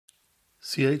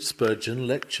C.H. Spurgeon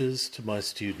lectures to my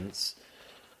students,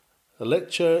 a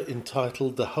lecture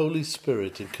entitled The Holy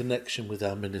Spirit in Connection with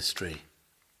Our Ministry.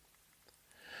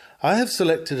 I have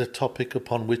selected a topic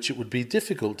upon which it would be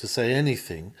difficult to say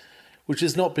anything which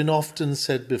has not been often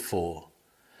said before.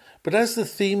 But as the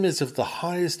theme is of the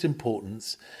highest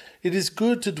importance, it is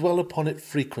good to dwell upon it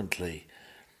frequently,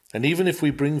 and even if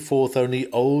we bring forth only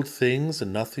old things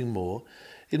and nothing more,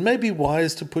 it may be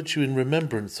wise to put you in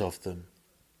remembrance of them.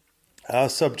 Our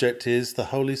subject is the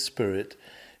Holy Spirit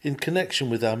in connection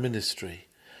with our ministry,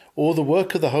 or the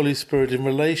work of the Holy Spirit in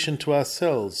relation to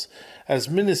ourselves as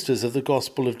ministers of the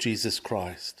gospel of Jesus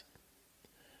Christ.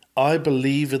 I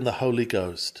believe in the Holy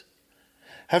Ghost.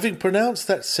 Having pronounced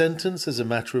that sentence as a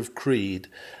matter of creed,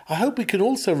 I hope we can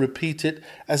also repeat it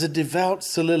as a devout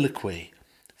soliloquy,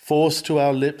 forced to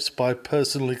our lips by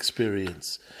personal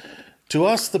experience. To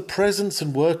us, the presence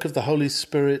and work of the Holy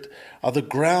Spirit are the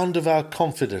ground of our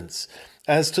confidence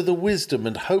as to the wisdom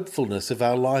and hopefulness of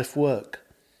our life work.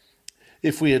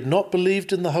 If we had not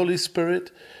believed in the Holy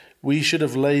Spirit, we should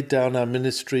have laid down our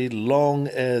ministry long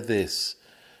ere this.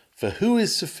 For who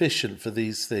is sufficient for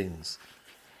these things?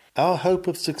 Our hope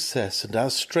of success and our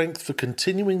strength for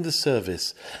continuing the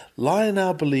service lie in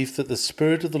our belief that the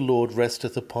Spirit of the Lord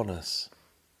resteth upon us.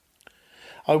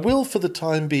 I will, for the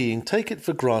time being, take it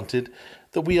for granted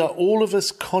that we are all of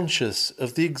us conscious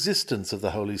of the existence of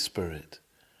the Holy Spirit.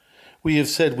 We have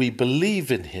said we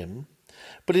believe in him,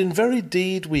 but in very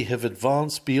deed we have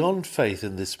advanced beyond faith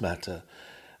in this matter,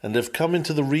 and have come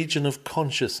into the region of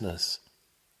consciousness.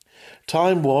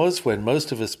 Time was when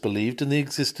most of us believed in the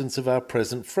existence of our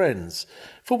present friends,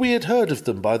 for we had heard of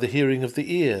them by the hearing of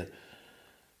the ear.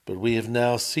 But we have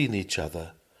now seen each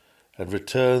other, and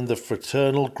returned the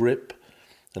fraternal grip,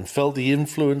 and felt the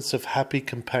influence of happy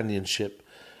companionship,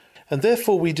 and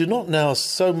therefore we do not now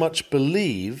so much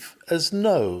believe as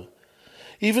know.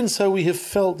 Even so we have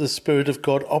felt the Spirit of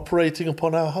God operating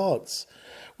upon our hearts.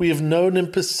 We have known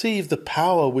and perceived the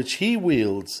power which he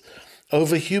wields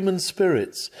over human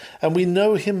spirits, and we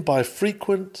know him by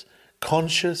frequent,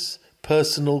 conscious,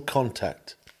 personal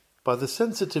contact. By the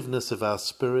sensitiveness of our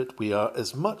spirit, we are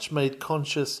as much made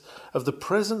conscious of the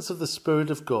presence of the Spirit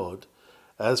of God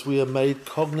as we are made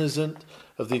cognizant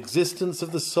of the existence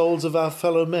of the souls of our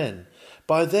fellow men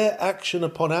by their action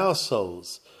upon our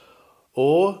souls,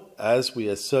 or as we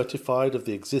are certified of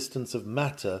the existence of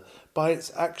matter by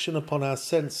its action upon our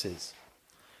senses.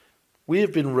 We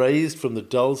have been raised from the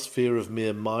dull sphere of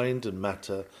mere mind and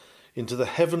matter into the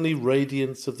heavenly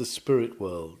radiance of the spirit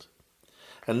world.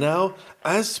 And now,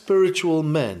 as spiritual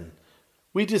men,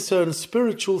 we discern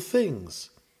spiritual things.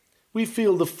 We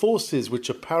feel the forces which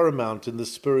are paramount in the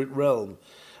spirit realm,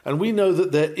 and we know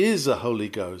that there is a Holy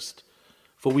Ghost,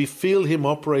 for we feel him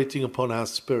operating upon our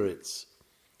spirits.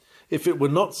 If it were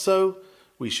not so,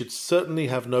 we should certainly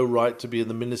have no right to be in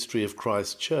the ministry of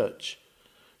Christ's church.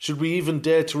 Should we even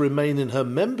dare to remain in her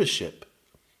membership?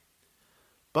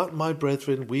 But, my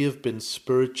brethren, we have been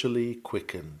spiritually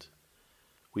quickened.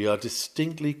 We are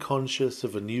distinctly conscious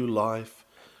of a new life,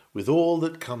 with all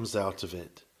that comes out of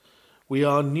it. We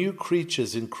are new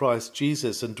creatures in Christ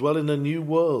Jesus and dwell in a new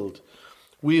world.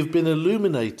 We have been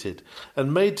illuminated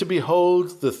and made to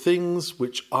behold the things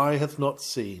which eye hath not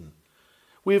seen.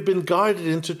 We have been guided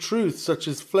into truth such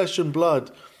as flesh and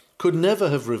blood could never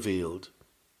have revealed.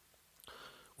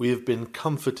 We have been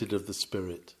comforted of the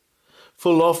Spirit.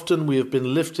 Full often we have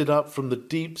been lifted up from the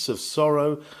deeps of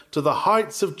sorrow to the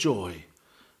heights of joy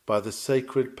by the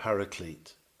sacred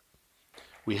Paraclete.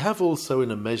 We have also in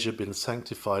a measure been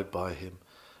sanctified by him,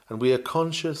 and we are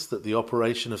conscious that the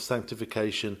operation of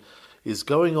sanctification is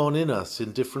going on in us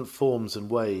in different forms and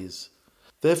ways.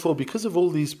 Therefore, because of all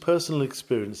these personal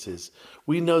experiences,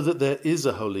 we know that there is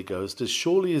a Holy Ghost as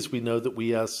surely as we know that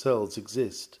we ourselves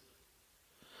exist.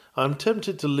 I am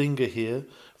tempted to linger here,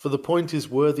 for the point is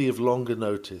worthy of longer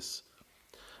notice.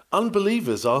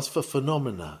 Unbelievers ask for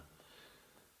phenomena.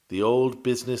 The old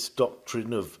business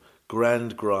doctrine of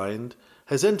grand grind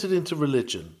has entered into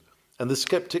religion, and the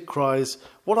skeptic cries,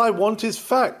 "What I want is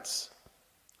facts."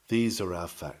 These are our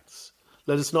facts.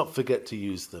 Let us not forget to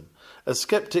use them. A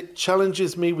skeptic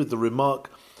challenges me with the remark,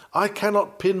 "I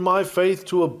cannot pin my faith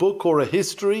to a book or a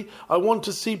history. I want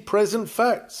to see present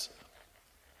facts."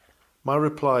 My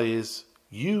reply is,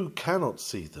 you cannot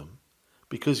see them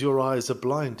because your eyes are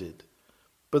blinded,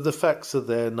 but the facts are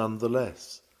there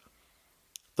nonetheless.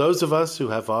 Those of us who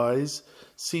have eyes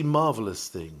see marvelous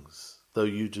things, though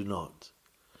you do not.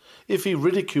 If he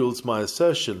ridicules my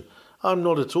assertion, I am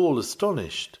not at all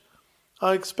astonished.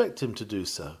 I expect him to do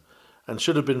so, and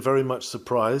should have been very much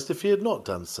surprised if he had not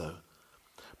done so.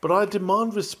 but I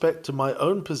demand respect to my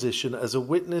own position as a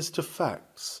witness to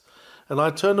facts, and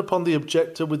I turn upon the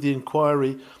objector with the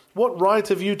inquiry, what right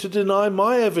have you to deny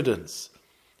my evidence?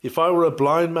 If I were a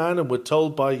blind man and were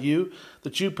told by you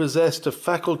that you possessed a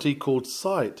faculty called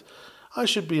sight, I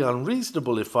should be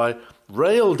unreasonable if I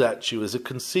railed at you as a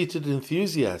conceited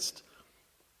enthusiast.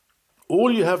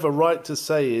 All you have a right to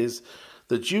say is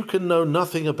that you can know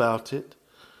nothing about it,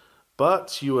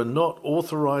 but you are not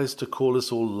authorized to call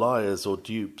us all liars or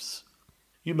dupes.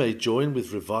 You may join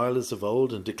with revilers of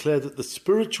old and declare that the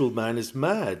spiritual man is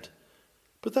mad,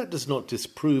 but that does not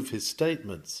disprove his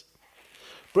statements.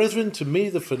 Brethren, to me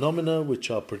the phenomena which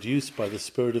are produced by the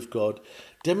Spirit of God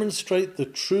demonstrate the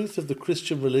truth of the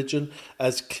Christian religion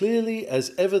as clearly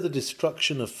as ever the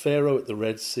destruction of Pharaoh at the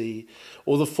Red Sea,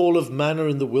 or the fall of manna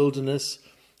in the wilderness,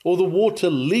 or the water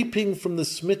leaping from the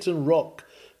smitten rock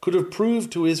could have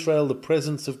proved to Israel the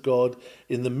presence of God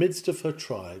in the midst of her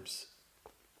tribes.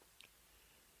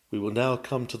 We will now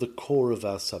come to the core of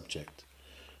our subject.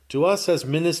 To us as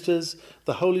ministers,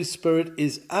 the Holy Spirit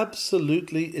is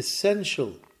absolutely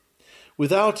essential.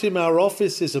 Without him, our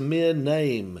office is a mere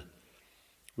name.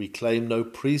 We claim no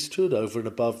priesthood over and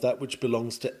above that which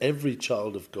belongs to every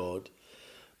child of God,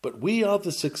 but we are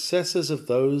the successors of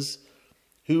those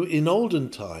who in olden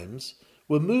times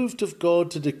were moved of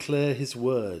God to declare his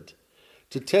word,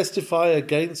 to testify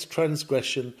against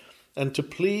transgression, and to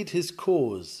plead his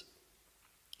cause.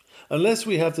 Unless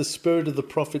we have the spirit of the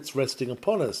prophets resting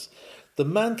upon us, the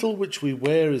mantle which we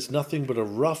wear is nothing but a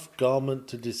rough garment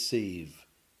to deceive.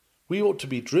 We ought to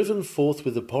be driven forth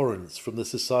with abhorrence from the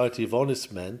society of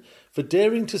honest men for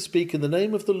daring to speak in the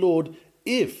name of the Lord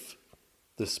if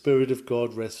the Spirit of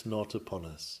God rests not upon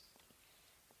us.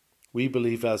 We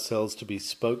believe ourselves to be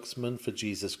spokesmen for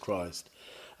Jesus Christ,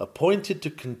 appointed to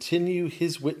continue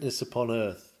his witness upon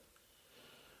earth.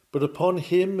 But upon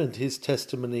him and his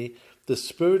testimony the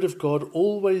Spirit of God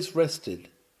always rested,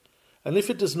 and if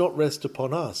it does not rest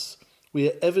upon us, we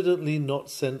are evidently not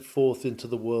sent forth into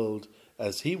the world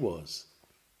as he was.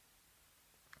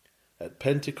 At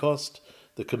Pentecost,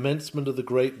 the commencement of the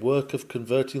great work of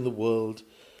converting the world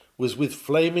was with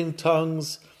flaming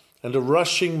tongues and a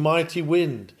rushing mighty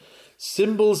wind,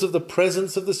 symbols of the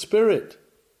presence of the Spirit.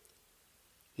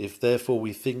 If therefore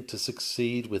we think to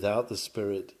succeed without the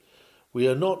Spirit, we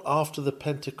are not after the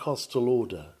Pentecostal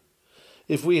order.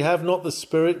 If we have not the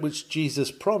Spirit which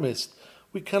Jesus promised,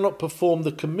 we cannot perform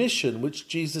the commission which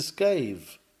Jesus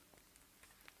gave.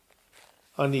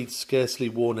 I need scarcely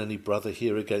warn any brother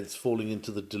here against falling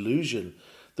into the delusion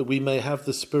that we may have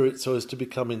the Spirit so as to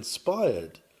become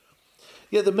inspired.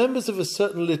 Yet the members of a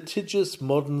certain litigious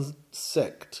modern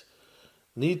sect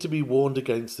need to be warned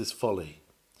against this folly.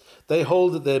 They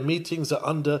hold that their meetings are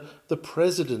under the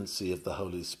presidency of the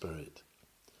Holy Spirit,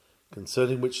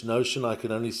 concerning which notion I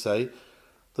can only say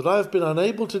that I have been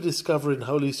unable to discover in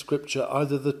Holy Scripture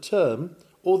either the term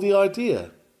or the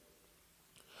idea.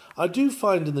 I do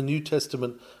find in the New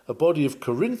Testament a body of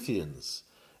Corinthians,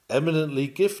 eminently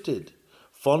gifted,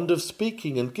 fond of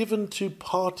speaking and given to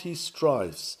party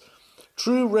strifes,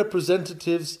 true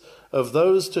representatives of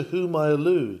those to whom I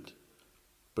allude.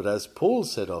 But as Paul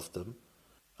said of them,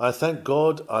 I thank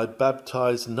God I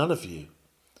baptized none of you.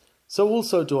 So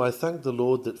also do I thank the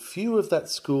Lord that few of that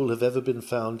school have ever been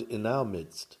found in our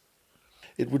midst.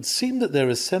 It would seem that their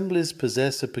assemblies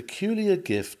possess a peculiar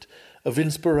gift of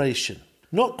inspiration,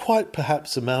 not quite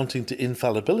perhaps amounting to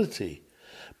infallibility,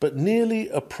 but nearly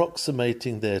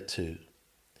approximating thereto.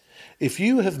 If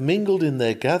you have mingled in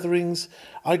their gatherings,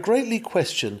 I greatly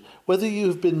question whether you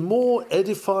have been more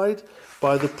edified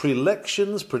by the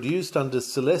prelections produced under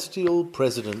celestial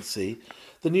presidency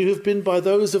than you have been by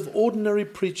those of ordinary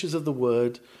preachers of the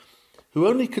word, who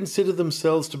only consider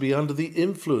themselves to be under the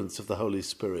influence of the Holy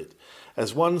Spirit,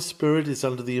 as one spirit is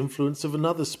under the influence of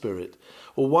another spirit,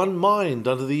 or one mind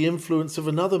under the influence of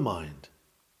another mind.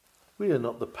 We are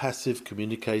not the passive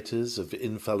communicators of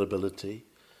infallibility,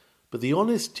 but the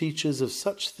honest teachers of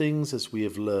such things as we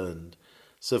have learned,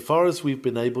 so far as we've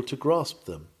been able to grasp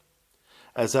them.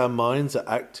 As our minds are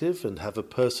active and have a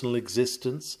personal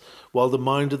existence, while the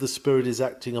mind of the Spirit is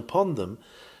acting upon them,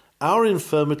 our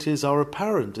infirmities are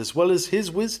apparent as well as his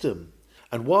wisdom.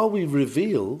 And while we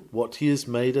reveal what he has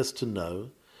made us to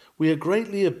know, we are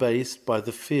greatly abased by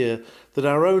the fear that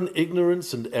our own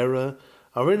ignorance and error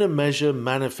are in a measure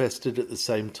manifested at the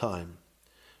same time,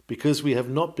 because we have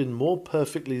not been more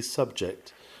perfectly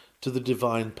subject to the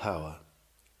divine power.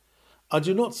 I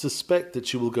do not suspect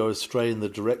that you will go astray in the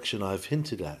direction I have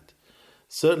hinted at.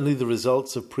 Certainly the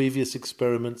results of previous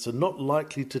experiments are not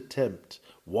likely to tempt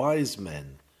wise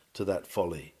men to that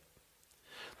folly.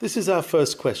 This is our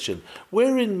first question.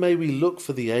 Wherein may we look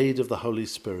for the aid of the Holy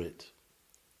Spirit?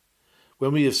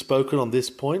 When we have spoken on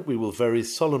this point, we will very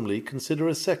solemnly consider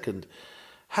a second.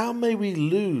 How may we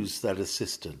lose that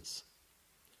assistance?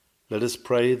 Let us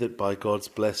pray that by God's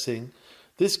blessing,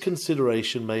 this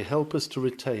consideration may help us to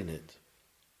retain it.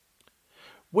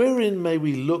 Wherein may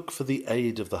we look for the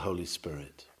aid of the Holy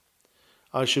Spirit?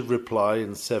 I should reply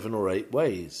in 7 or 8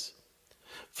 ways.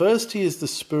 First, he is the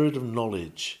Spirit of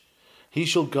knowledge. He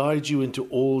shall guide you into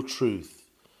all truth.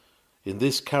 In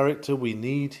this character we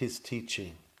need his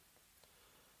teaching.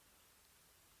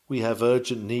 We have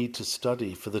urgent need to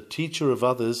study, for the teacher of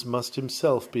others must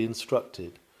himself be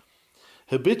instructed.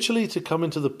 Habitually to come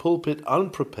into the pulpit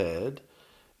unprepared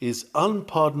is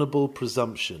unpardonable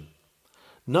presumption.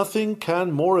 Nothing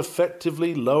can more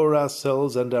effectively lower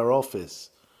ourselves and our office.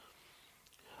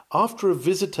 After a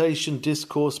visitation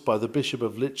discourse by the Bishop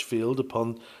of Lichfield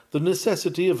upon the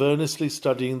necessity of earnestly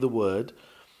studying the Word,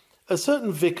 a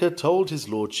certain vicar told his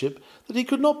lordship that he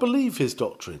could not believe his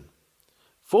doctrine.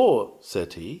 For,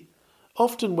 said he,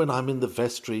 often when I'm in the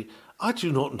vestry, I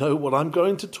do not know what I'm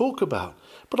going to talk about,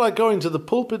 but I go into the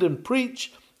pulpit and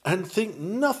preach and think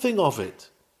nothing of it.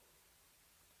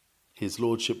 His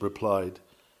lordship replied,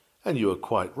 and you are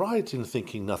quite right in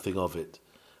thinking nothing of it,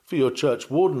 for your church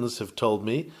wardens have told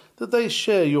me that they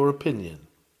share your opinion.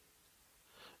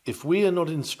 If we are not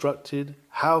instructed,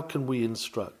 how can we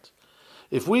instruct?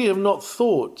 If we have not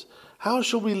thought, how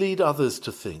shall we lead others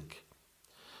to think?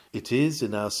 It is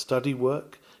in our study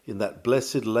work, in that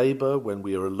blessed labour when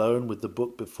we are alone with the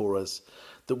book before us,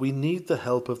 that we need the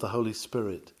help of the Holy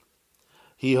Spirit.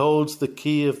 He holds the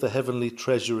key of the heavenly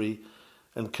treasury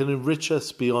and can enrich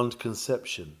us beyond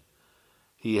conception.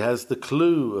 He has the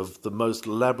clue of the most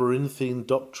labyrinthine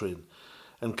doctrine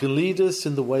and can lead us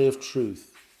in the way of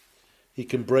truth. He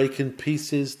can break in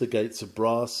pieces the gates of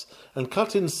brass and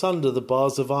cut in sunder the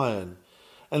bars of iron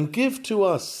and give to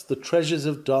us the treasures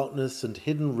of darkness and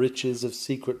hidden riches of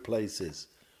secret places.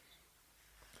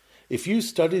 If you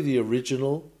study the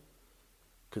original,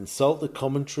 consult the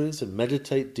commentaries and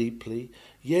meditate deeply,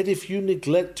 yet if you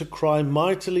neglect to cry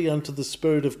mightily unto the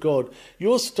Spirit of God,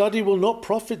 your study will not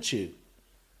profit you.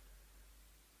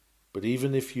 But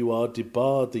even if you are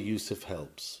debarred the use of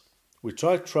helps, which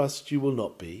I trust you will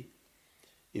not be,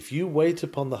 if you wait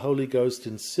upon the Holy Ghost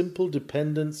in simple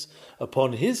dependence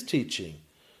upon his teaching,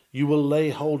 you will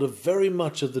lay hold of very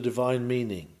much of the divine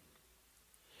meaning.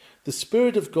 The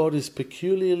Spirit of God is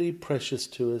peculiarly precious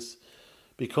to us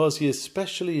because he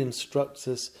especially instructs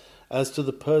us as to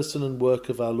the person and work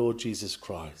of our Lord Jesus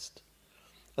Christ.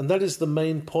 And that is the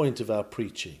main point of our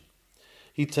preaching.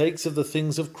 He takes of the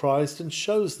things of Christ and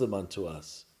shows them unto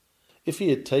us. If he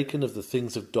had taken of the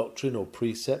things of doctrine or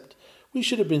precept, we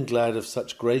should have been glad of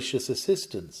such gracious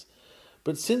assistance.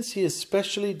 But since he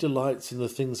especially delights in the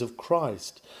things of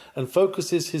Christ and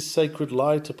focuses his sacred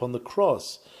light upon the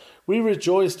cross, we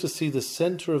rejoice to see the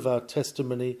centre of our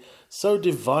testimony so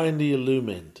divinely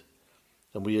illumined,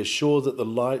 and we are sure that the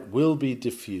light will be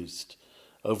diffused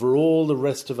over all the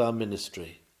rest of our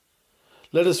ministry.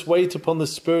 Let us wait upon the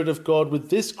Spirit of God with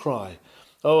this cry,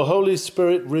 O Holy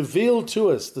Spirit, reveal to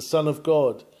us the Son of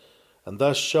God, and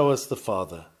thus show us the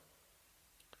Father.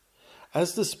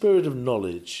 As the Spirit of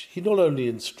knowledge, he not only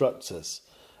instructs us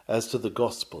as to the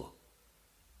gospel,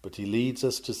 but he leads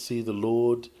us to see the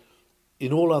Lord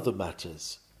in all other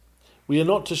matters. We are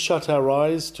not to shut our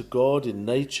eyes to God in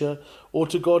nature, or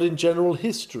to God in general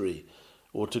history,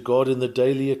 or to God in the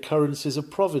daily occurrences of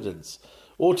providence,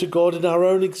 or to God in our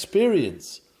own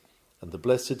experience. And the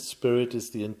blessed Spirit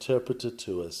is the interpreter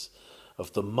to us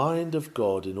of the mind of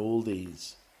God in all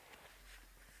these.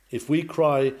 If we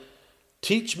cry,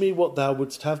 teach me what thou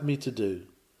wouldst have me to do,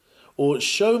 or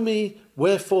show me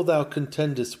wherefore thou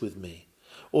contendest with me,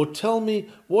 or tell me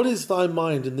what is thy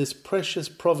mind in this precious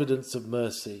providence of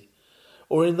mercy,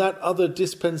 or in that other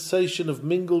dispensation of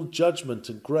mingled judgment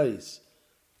and grace,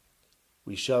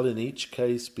 we shall in each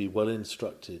case be well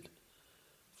instructed.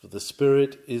 For the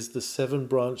Spirit is the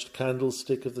 7-branched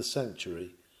candlestick of the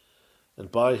sanctuary,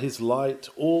 and by his light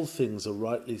all things are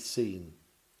rightly seen.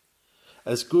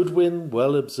 As Goodwin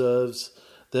well observes,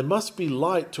 there must be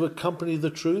light to accompany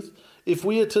the truth if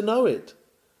we are to know it.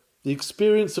 The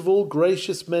experience of all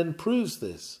gracious men proves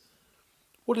this.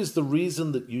 What is the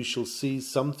reason that you shall see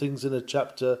some things in a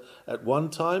chapter at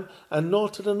one time and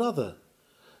not at another?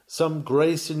 Some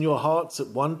grace in your hearts at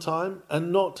one time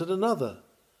and not at another?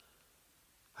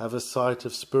 Have a sight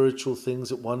of spiritual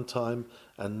things at one time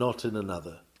and not in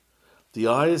another. The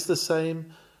eye is the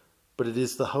same, but it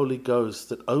is the Holy Ghost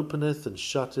that openeth and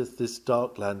shutteth this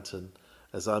dark lantern,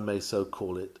 as I may so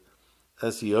call it,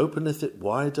 as he openeth it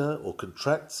wider, or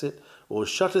contracts it, or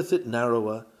shutteth it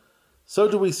narrower, so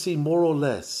do we see more or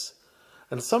less,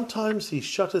 and sometimes he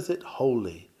shutteth it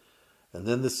wholly, and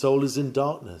then the soul is in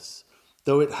darkness,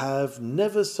 though it have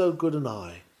never so good an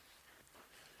eye.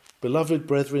 Beloved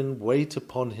brethren, wait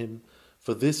upon him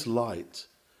for this light,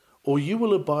 or you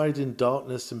will abide in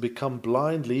darkness and become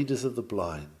blind leaders of the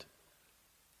blind.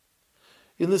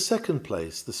 In the second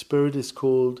place, the Spirit is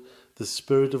called the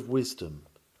Spirit of wisdom,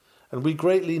 and we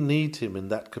greatly need him in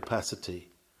that capacity,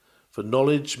 for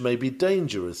knowledge may be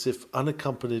dangerous if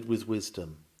unaccompanied with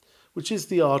wisdom, which is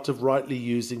the art of rightly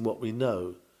using what we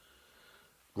know.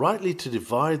 Rightly to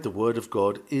divide the word of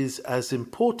God is as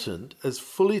important as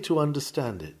fully to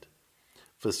understand it.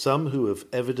 For some who have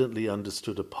evidently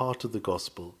understood a part of the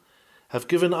gospel have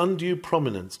given undue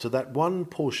prominence to that one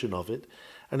portion of it,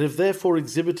 and have therefore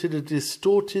exhibited a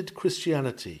distorted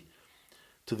Christianity,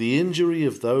 to the injury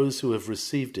of those who have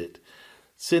received it,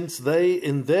 since they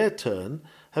in their turn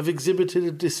have exhibited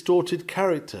a distorted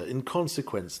character in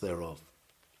consequence thereof.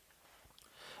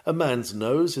 A man's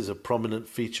nose is a prominent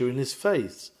feature in his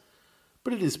face,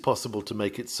 but it is possible to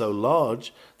make it so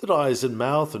large that eyes and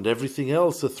mouth and everything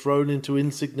else are thrown into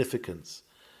insignificance,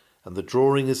 and the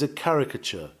drawing is a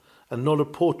caricature and not a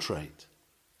portrait.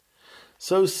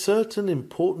 So certain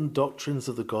important doctrines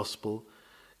of the gospel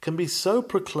can be so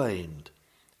proclaimed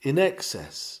in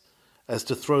excess as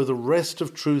to throw the rest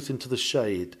of truth into the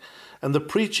shade, and the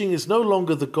preaching is no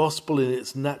longer the gospel in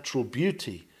its natural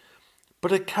beauty,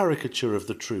 but a caricature of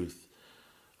the truth,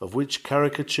 of which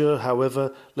caricature,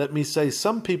 however, let me say,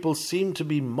 some people seem to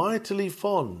be mightily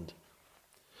fond.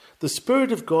 The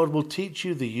Spirit of God will teach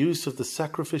you the use of the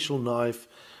sacrificial knife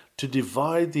to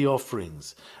divide the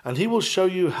offerings, and he will show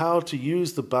you how to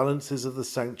use the balances of the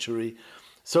sanctuary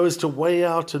so as to weigh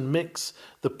out and mix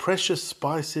the precious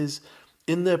spices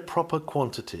in their proper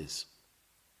quantities.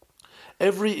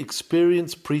 Every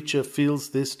experienced preacher feels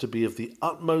this to be of the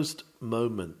utmost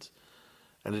moment,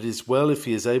 and it is well if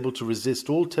he is able to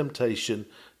resist all temptation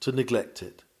to neglect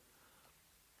it.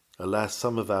 Alas,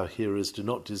 some of our hearers do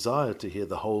not desire to hear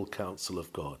the whole counsel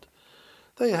of God.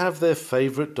 They have their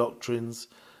favourite doctrines,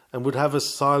 and would have us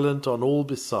silent on all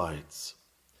besides.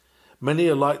 Many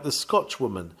are like the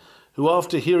Scotchwoman, who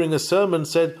after hearing a sermon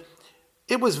said,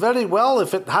 "It was very well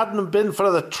if it hadn't been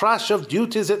for the trash of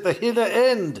duties at the hither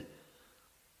end."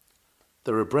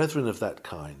 There are brethren of that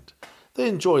kind. They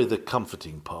enjoy the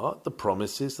comforting part, the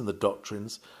promises and the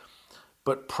doctrines,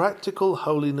 but practical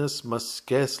holiness must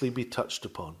scarcely be touched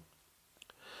upon.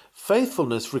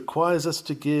 Faithfulness requires us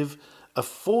to give a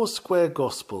foursquare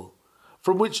gospel,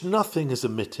 from which nothing is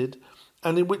omitted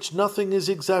and in which nothing is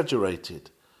exaggerated,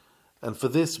 and for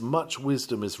this much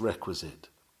wisdom is requisite.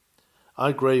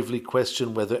 I gravely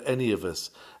question whether any of us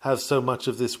have so much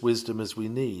of this wisdom as we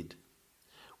need.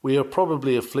 We are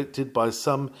probably afflicted by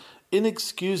some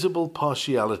inexcusable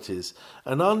partialities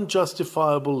and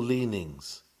unjustifiable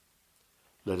leanings.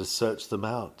 Let us search them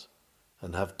out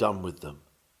and have done with them.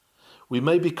 We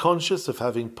may be conscious of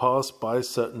having passed by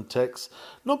certain texts,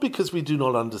 not because we do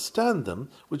not understand them,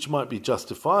 which might be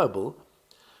justifiable,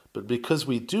 but because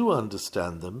we do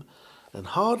understand them and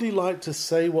hardly like to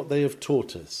say what they have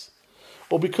taught us,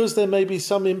 or because there may be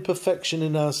some imperfection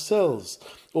in ourselves,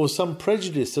 or some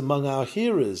prejudice among our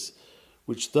hearers,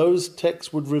 which those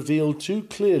texts would reveal too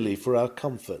clearly for our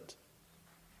comfort.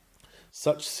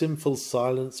 Such sinful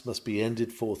silence must be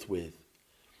ended forthwith.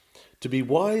 To be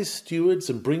wise stewards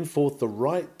and bring forth the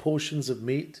right portions of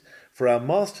meat for our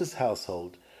Master's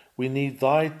household, we need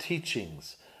thy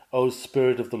teachings, O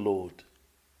Spirit of the Lord.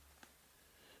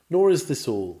 Nor is this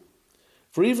all.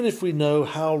 For even if we know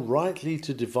how rightly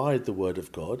to divide the word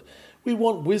of God, we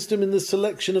want wisdom in the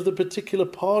selection of the particular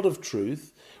part of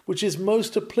truth which is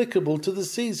most applicable to the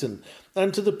season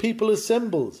and to the people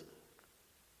assembled,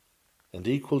 and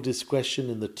equal discretion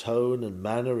in the tone and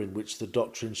manner in which the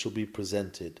doctrine shall be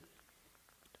presented.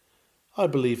 I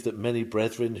believe that many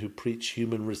brethren who preach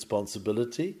human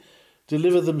responsibility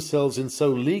deliver themselves in so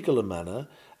legal a manner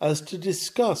as to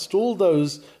disgust all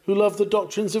those who love the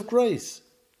doctrines of grace.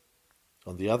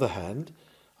 On the other hand,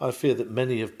 I fear that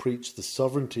many have preached the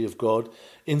sovereignty of God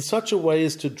in such a way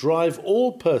as to drive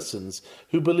all persons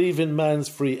who believe in man's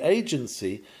free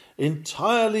agency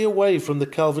entirely away from the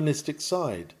Calvinistic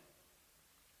side.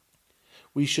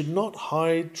 We should not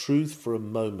hide truth for a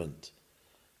moment,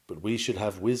 but we should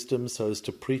have wisdom so as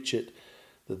to preach it,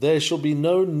 that there shall be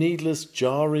no needless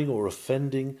jarring or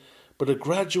offending, but a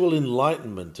gradual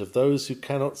enlightenment of those who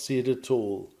cannot see it at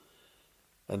all,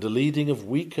 and a leading of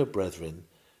weaker brethren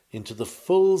into the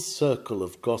full circle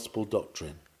of gospel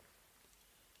doctrine.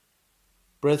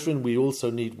 Brethren, we also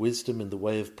need wisdom in the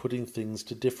way of putting things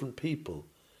to different people.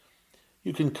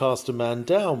 You can cast a man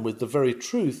down with the very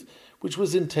truth which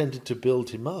was intended to build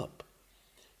him up.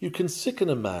 You can sicken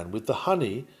a man with the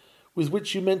honey with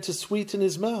which you meant to sweeten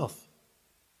his mouth.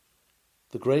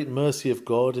 The great mercy of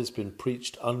God has been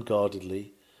preached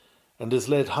unguardedly and has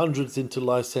led hundreds into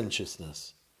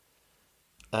licentiousness.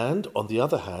 And, on the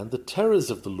other hand, the terrors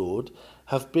of the Lord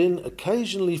have been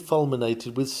occasionally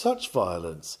fulminated with such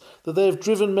violence that they have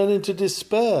driven men into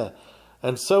despair,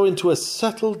 and so into a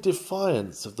settled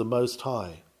defiance of the Most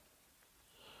High.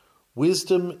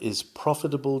 Wisdom is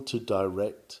profitable to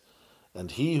direct,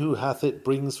 and he who hath it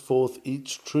brings forth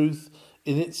each truth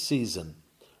in its season,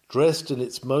 dressed in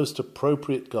its most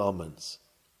appropriate garments.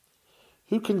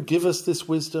 Who can give us this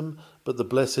wisdom but the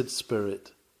blessed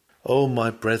Spirit? O my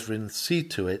brethren, see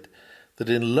to it that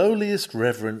in lowliest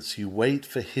reverence you wait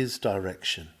for his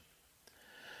direction.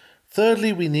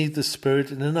 Thirdly, we need the Spirit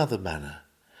in another manner,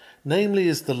 namely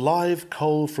as the live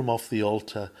coal from off the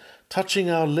altar, touching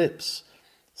our lips,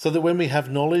 so that when we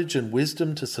have knowledge and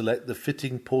wisdom to select the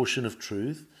fitting portion of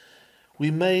truth,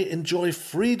 we may enjoy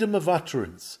freedom of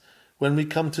utterance when we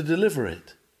come to deliver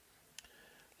it.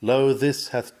 Lo, this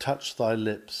hath touched thy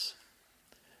lips.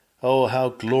 Oh, how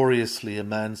gloriously a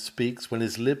man speaks when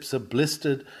his lips are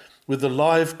blistered with the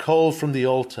live coal from the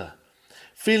altar,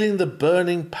 feeling the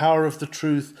burning power of the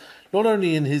truth not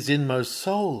only in his inmost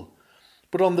soul,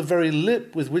 but on the very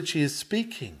lip with which he is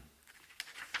speaking.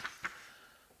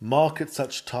 Mark at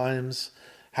such times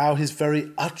how his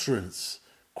very utterance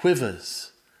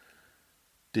quivers.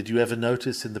 Did you ever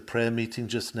notice in the prayer meeting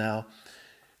just now,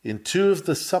 in two of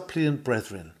the suppliant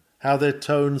brethren, how their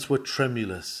tones were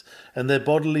tremulous and their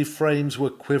bodily frames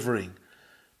were quivering,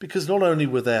 because not only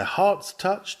were their hearts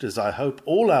touched, as I hope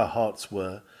all our hearts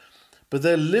were, but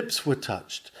their lips were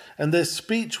touched and their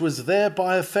speech was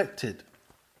thereby affected.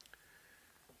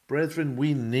 Brethren,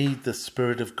 we need the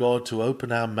Spirit of God to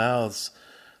open our mouths,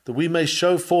 that we may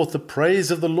show forth the praise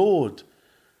of the Lord,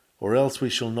 or else we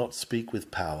shall not speak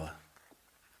with power.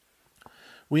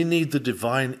 We need the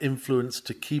divine influence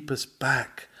to keep us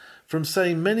back from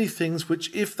saying many things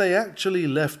which, if they actually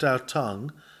left our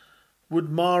tongue, would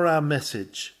mar our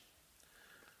message.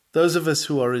 Those of us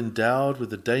who are endowed with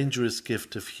the dangerous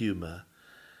gift of humour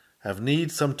have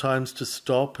need sometimes to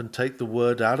stop and take the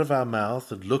word out of our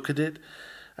mouth and look at it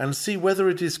and see whether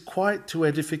it is quite to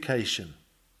edification.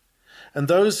 And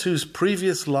those whose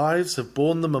previous lives have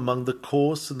borne them among the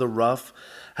coarse and the rough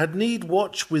had need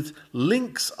watch with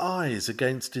lynx eyes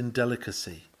against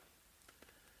indelicacy.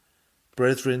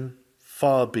 Brethren,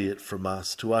 far be it from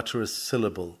us to utter a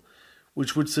syllable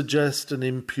which would suggest an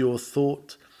impure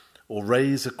thought or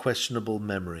raise a questionable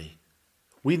memory.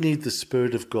 We need the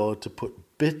Spirit of God to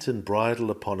put bit and bridle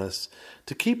upon us,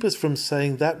 to keep us from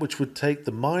saying that which would take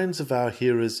the minds of our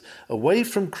hearers away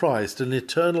from Christ and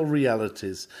eternal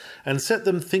realities, and set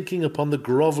them thinking upon the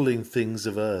grovelling things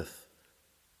of earth.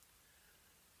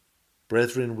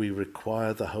 Brethren, we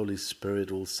require the Holy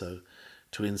Spirit also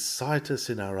to incite us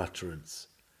in our utterance.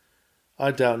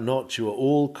 I doubt not you are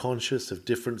all conscious of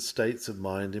different states of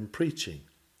mind in preaching.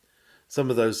 Some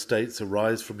of those states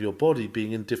arise from your body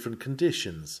being in different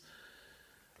conditions.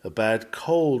 A bad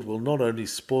cold will not only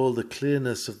spoil the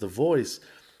clearness of the voice,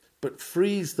 but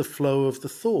freeze the flow of the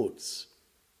thoughts.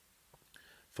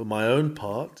 For my own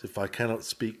part, if I cannot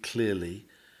speak clearly,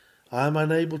 I am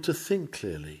unable to think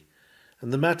clearly,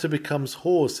 and the matter becomes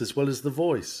hoarse as well as the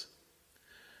voice.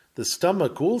 The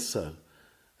stomach also,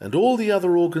 and all the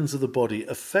other organs of the body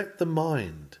affect the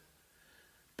mind.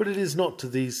 But it is not to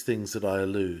these things that I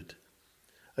allude.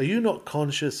 Are you not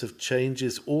conscious of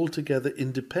changes altogether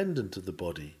independent of the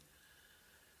body?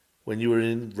 When you are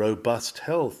in robust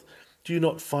health, do you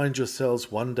not find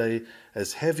yourselves one day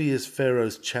as heavy as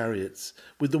Pharaoh's chariots,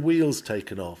 with the wheels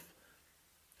taken off,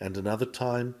 and another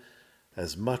time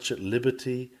as much at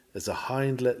liberty as a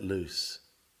hind let loose?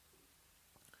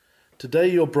 Today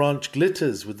your branch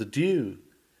glitters with the dew.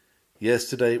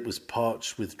 Yesterday it was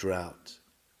parched with drought.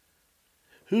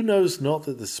 Who knows not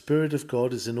that the Spirit of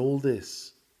God is in all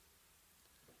this?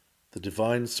 The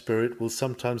divine Spirit will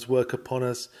sometimes work upon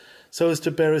us so as to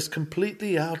bear us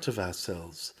completely out of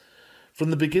ourselves. From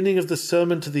the beginning of the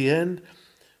sermon to the end,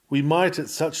 we might at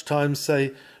such times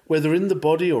say, whether in the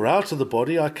body or out of the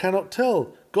body, I cannot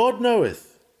tell. God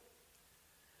knoweth.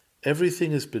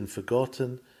 Everything has been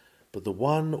forgotten, but the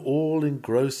one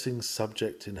all-engrossing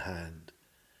subject in hand.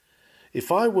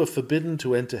 If I were forbidden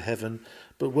to enter heaven,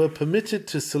 but were permitted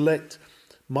to select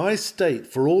my state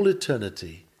for all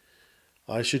eternity,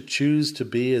 I should choose to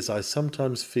be as I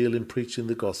sometimes feel in preaching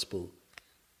the gospel.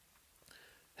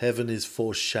 Heaven is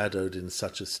foreshadowed in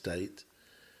such a state,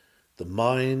 the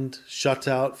mind shut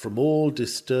out from all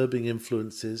disturbing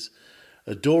influences,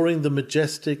 adoring the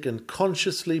majestic and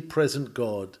consciously present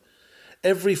God,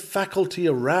 every faculty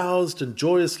aroused and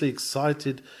joyously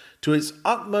excited to its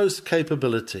utmost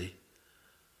capability,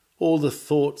 all the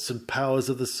thoughts and powers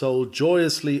of the soul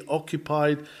joyously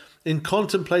occupied in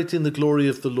contemplating the glory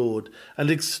of the Lord and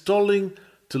extolling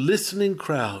to listening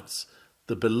crowds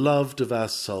the beloved of our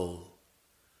soul.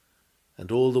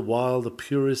 And all the while the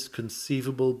purest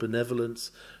conceivable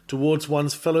benevolence towards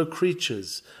one's fellow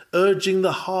creatures, urging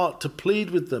the heart to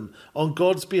plead with them on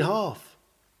God's behalf.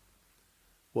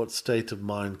 What state of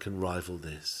mind can rival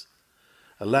this?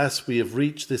 Alas, we have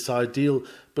reached this ideal,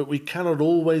 but we cannot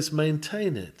always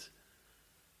maintain it.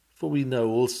 For we know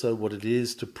also what it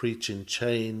is to preach in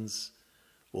chains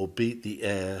or beat the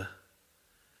air.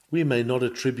 We may not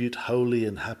attribute holy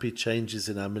and happy changes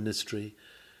in our ministry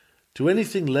to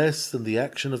anything less than the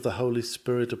action of the Holy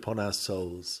Spirit upon our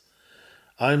souls.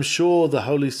 I am sure the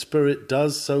Holy Spirit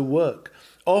does so work.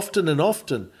 Often and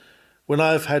often, when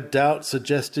I have had doubts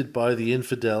suggested by the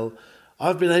infidel,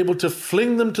 I've been able to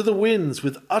fling them to the winds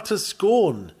with utter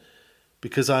scorn,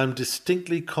 because I am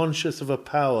distinctly conscious of a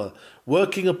power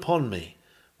working upon me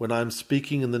when I am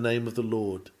speaking in the name of the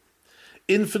Lord,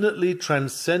 infinitely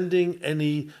transcending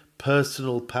any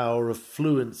personal power of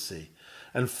fluency,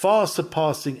 and far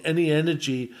surpassing any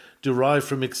energy derived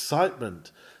from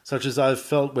excitement, such as I have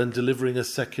felt when delivering a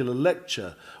secular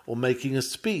lecture or making a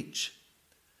speech.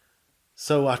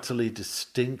 So utterly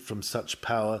distinct from such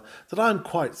power that I am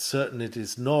quite certain it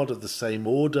is not of the same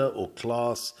order or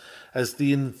class as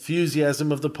the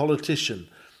enthusiasm of the politician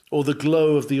or the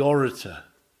glow of the orator.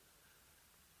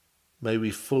 May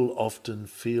we full often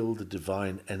feel the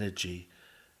divine energy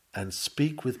and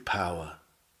speak with power.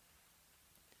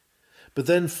 But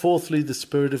then, fourthly, the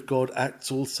Spirit of God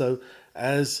acts also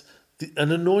as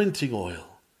an anointing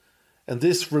oil, and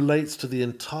this relates to the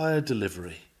entire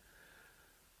delivery,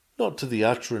 not to the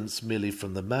utterance merely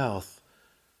from the mouth,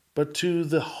 but to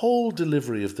the whole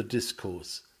delivery of the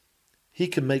discourse. He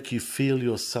can make you feel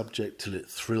your subject till it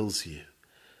thrills you,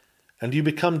 and you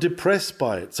become depressed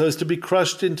by it, so as to be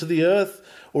crushed into the earth,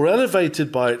 or elevated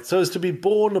by it, so as to be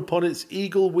borne upon its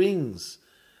eagle wings,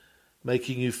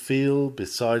 making you feel,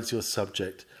 besides your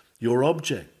subject, your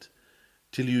object,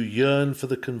 till you yearn for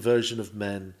the conversion of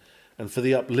men and for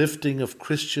the uplifting of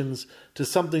Christians to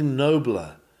something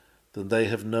nobler than they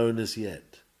have known as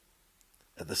yet.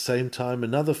 At the same time,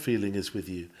 another feeling is with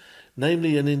you,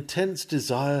 namely an intense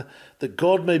desire that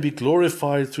God may be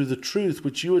glorified through the truth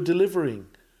which you are delivering.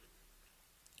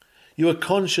 You are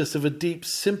conscious of a deep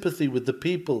sympathy with the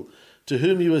people to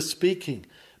whom you are speaking,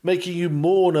 making you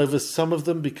mourn over some of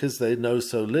them because they know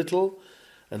so little,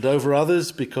 and over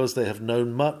others because they have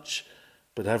known much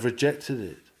but have rejected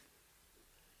it.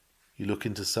 You look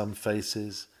into some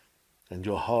faces, and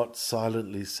your heart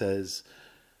silently says,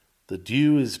 "The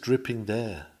dew is dripping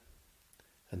there."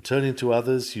 And turning to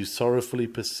others, you sorrowfully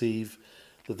perceive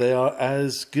that they are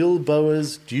as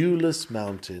Gilboa's dewless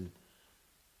mountain.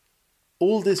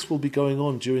 All this will be going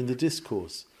on during the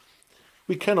discourse.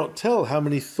 We cannot tell how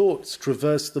many thoughts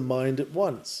traverse the mind at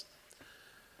once.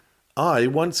 I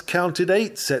once counted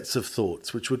 8 sets of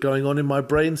thoughts which were going on in my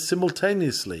brain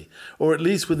simultaneously, or at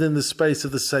least within the space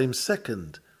of the same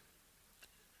second.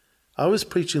 I was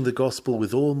preaching the gospel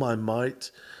with all my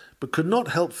might, but could not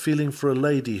help feeling for a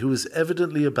lady who was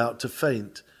evidently about to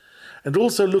faint, and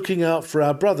also looking out for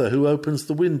our brother who opens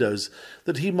the windows,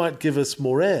 that he might give us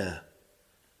more air.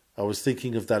 I was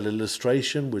thinking of that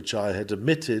illustration which I had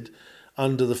omitted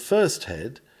under the first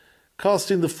head,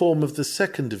 casting the form of the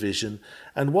second division,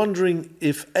 and wondering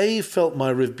if A felt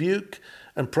my rebuke,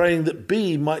 and praying that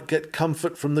B might get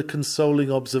comfort from the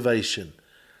consoling observation,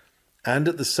 and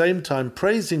at the same time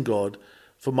praising God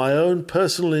for my own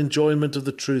personal enjoyment of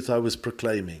the truth I was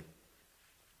proclaiming.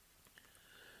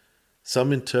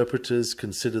 Some interpreters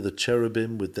consider the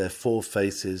cherubim with their 4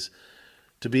 faces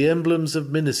to be emblems of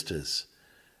ministers,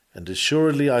 and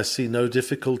assuredly I see no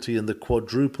difficulty in the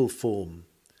quadruple form.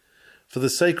 For the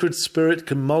sacred Spirit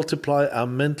can multiply our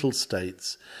mental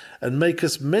states and make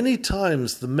us many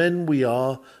times the men we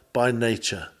are by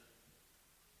nature.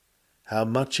 How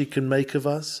much he can make of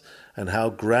us and how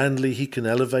grandly he can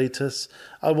elevate us,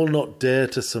 I will not dare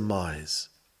to surmise.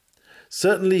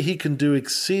 Certainly he can do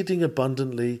exceeding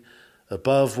abundantly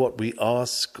above what we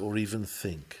ask or even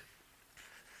think.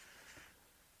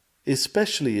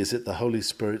 Especially is it the Holy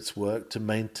Spirit's work to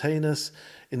maintain us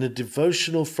in a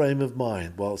devotional frame of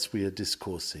mind whilst we are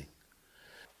discoursing.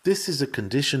 This is a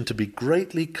condition to be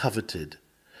greatly coveted,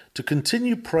 to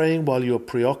continue praying while you are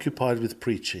preoccupied with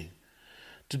preaching,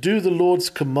 to do the Lord's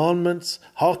commandments,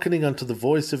 hearkening unto the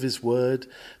voice of his word,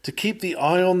 to keep the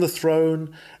eye on the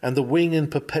throne and the wing in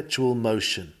perpetual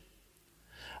motion.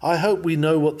 I hope we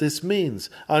know what this means.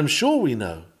 I'm sure we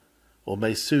know, or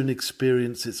may soon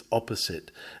experience its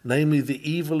opposite, namely the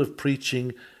evil of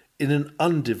preaching in an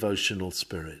undevotional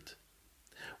spirit.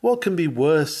 What can be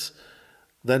worse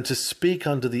than to speak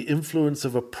under the influence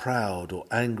of a proud or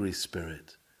angry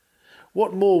spirit?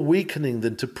 What more weakening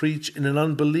than to preach in an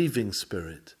unbelieving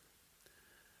spirit?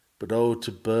 But oh,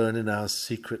 to burn in our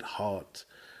secret heart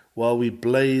while we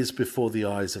blaze before the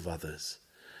eyes of others.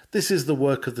 This is the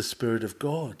work of the Spirit of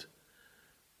God.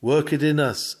 Work it in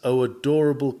us, O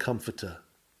adorable Comforter.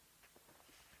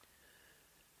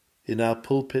 In our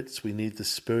pulpits we need the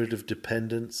spirit of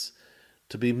dependence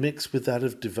to be mixed with that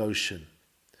of devotion,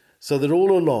 so that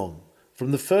all along,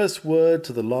 from the first word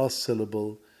to the last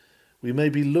syllable, we may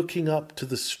be looking up to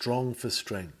the strong for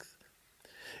strength.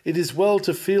 It is well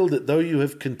to feel that though you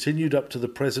have continued up to the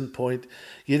present point,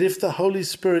 yet if the Holy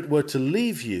Spirit were to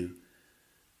leave you,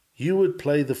 you would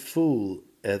play the fool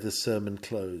ere the sermon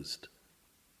closed.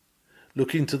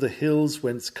 Looking to the hills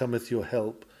whence cometh your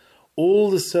help,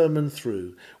 all the sermon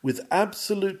through, with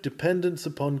absolute dependence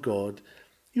upon God,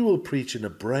 you will preach in a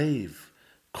brave,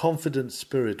 confident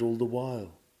spirit all the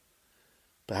while.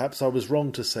 Perhaps I was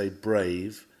wrong to say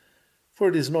brave, for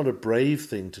it is not a brave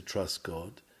thing to trust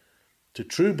God. To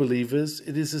true believers,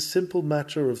 it is a simple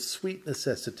matter of sweet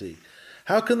necessity.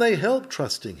 How can they help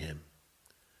trusting him?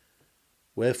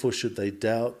 Wherefore should they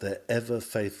doubt their ever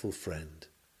faithful friend?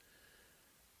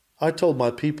 I told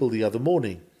my people the other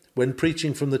morning, when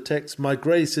preaching from the text, "My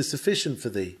grace is sufficient for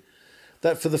thee,"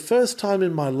 that for the first time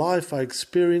in my life I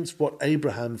experienced what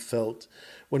Abraham felt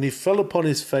when he fell upon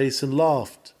his face and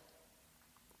laughed.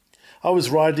 I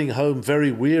was riding home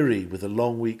very weary with a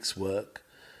long week's work,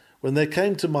 when there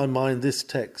came to my mind this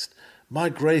text, "My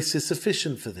grace is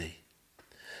sufficient for thee."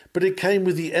 But it came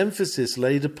with the emphasis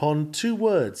laid upon two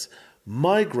words,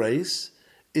 "My grace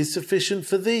is sufficient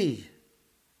for thee."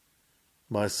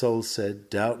 My soul said,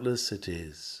 doubtless it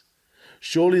is.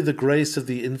 Surely the grace of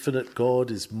the infinite God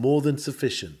is more than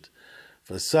sufficient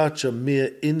for such a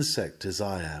mere insect as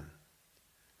I am.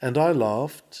 And I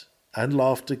laughed and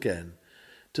laughed again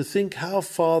to think how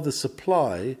far the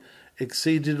supply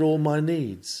exceeded all my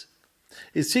needs.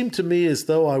 It seemed to me as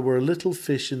though I were a little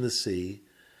fish in the sea,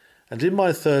 and in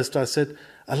my thirst I said,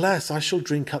 "Alas, I shall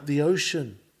drink up the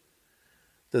ocean."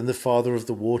 Then the Father of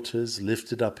the waters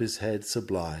lifted up his head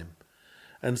sublime,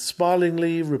 and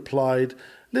smilingly replied,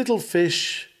 "Little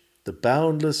fish, the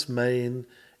boundless main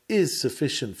is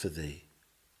sufficient for thee."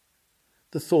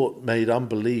 The thought made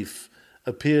unbelief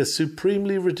appear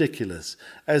supremely ridiculous,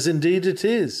 as indeed it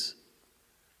is.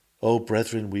 Oh,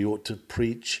 brethren, we ought to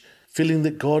preach, feeling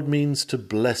that God means to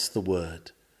bless the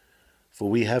word, for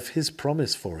we have his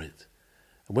promise for it.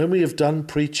 And when we have done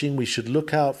preaching, we should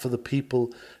look out for the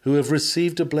people who have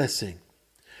received a blessing.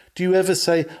 Do you ever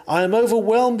say, "I am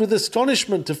overwhelmed with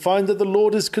astonishment to find that the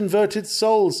Lord has converted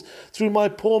souls through my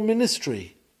poor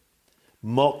ministry"?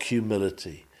 Mock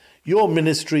humility. Your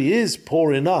ministry is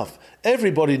poor enough.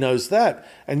 Everybody knows that,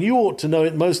 and you ought to know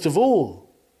it most of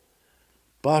all.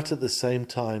 But at the same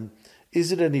time,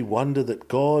 is it any wonder that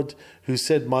God, who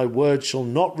said, "My word shall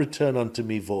not return unto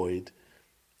me void,"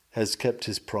 has kept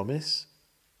his promise?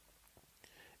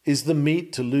 Is the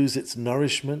meat to lose its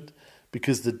nourishment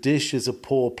because the dish is a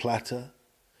poor platter?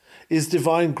 Is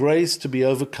divine grace to be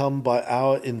overcome by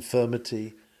our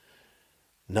infirmity?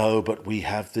 No, but we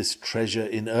have this treasure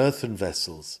in earthen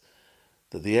vessels,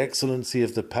 that the excellency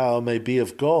of the power may be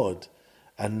of God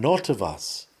and not of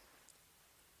us.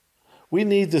 We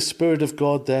need the Spirit of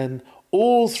God then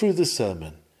all through the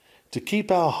sermon to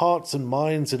keep our hearts and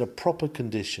minds in a proper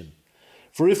condition.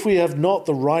 For if we have not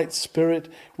the right spirit,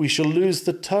 we shall lose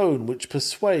the tone which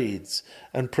persuades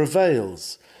and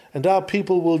prevails, and our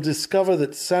people will discover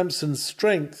that Samson's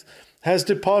strength has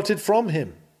departed from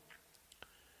him.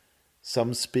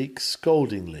 Some speak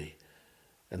scoldingly,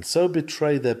 and so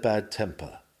betray their bad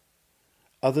temper.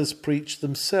 Others preach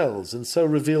themselves, and so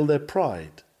reveal their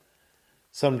pride.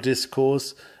 Some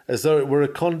discourse as though it were a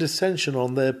condescension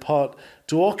on their part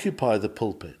to occupy the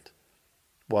pulpit,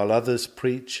 while others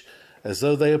preach as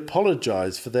though they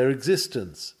apologize for their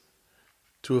existence.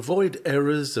 To avoid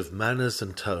errors of manners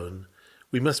and tone,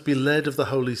 we must be led of the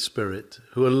Holy Spirit,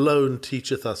 who alone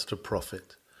teacheth us to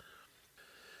profit.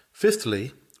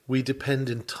 Fifthly, we depend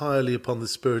entirely upon the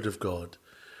Spirit of God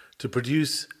to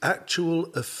produce actual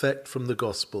effect from the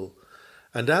gospel,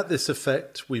 and at this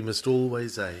effect we must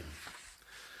always aim.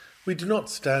 We do not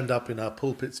stand up in our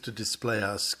pulpits to display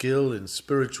our skill in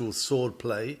spiritual sword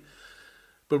play,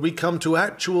 but we come to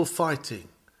actual fighting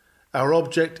Our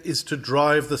object is to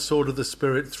drive the sword of the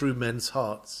Spirit through men's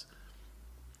hearts.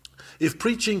 If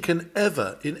preaching can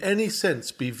ever, in any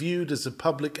sense, be viewed as a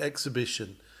public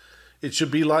exhibition, it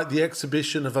should be like the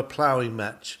exhibition of a ploughing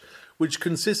match, which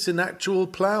consists in actual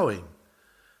ploughing.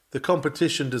 The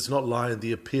competition does not lie in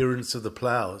the appearance of the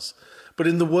ploughs, but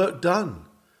in the work done.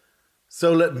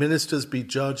 So let ministers be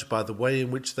judged by the way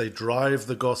in which they drive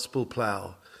the gospel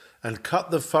plough and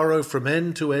cut the furrow from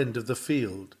end to end of the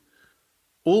field.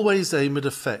 Always aim at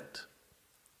effect.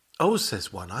 Oh,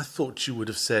 says one, I thought you would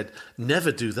have said,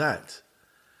 never do that.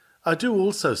 I do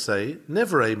also say,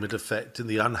 never aim at effect in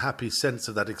the unhappy sense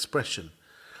of that expression.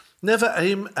 Never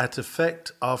aim at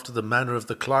effect after the manner of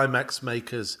the climax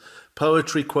makers,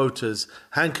 poetry quoters,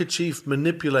 handkerchief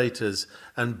manipulators,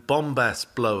 and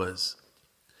bombast blowers.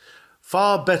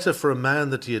 Far better for a man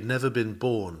that he had never been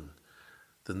born,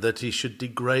 than that he should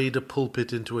degrade a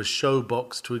pulpit into a show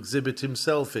box to exhibit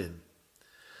himself in.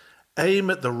 Aim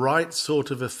at the right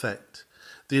sort of effect,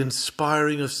 the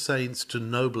inspiring of saints to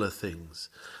nobler things,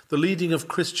 the leading of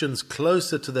Christians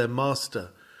closer to their Master,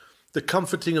 the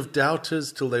comforting of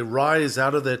doubters till they rise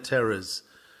out of their terrors,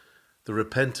 the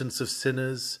repentance of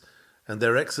sinners, and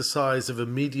their exercise of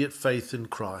immediate faith in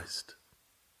Christ.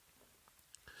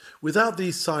 Without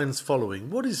these signs following,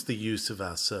 what is the use of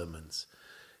our sermons?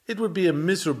 It would be a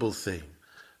miserable thing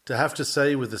to have to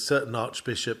say with a certain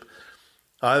archbishop,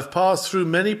 I have passed through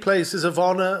many places of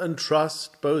honour and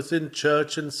trust, both in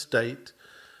church and state,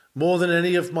 more than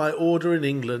any of my order in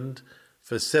England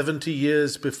for 70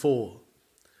 years before.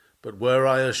 But were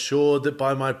I assured that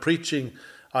by my preaching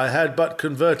I had but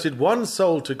converted one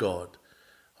soul to God,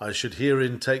 I should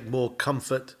herein take more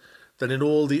comfort than in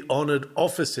all the honoured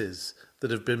offices that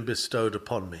have been bestowed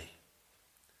upon me.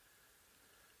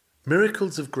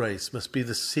 Miracles of grace must be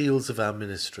the seals of our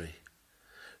ministry.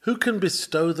 Who can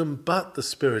bestow them but the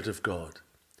Spirit of God?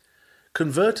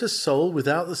 Convert a soul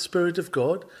without the Spirit of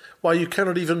God? Why, you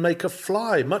cannot even make a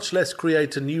fly, much less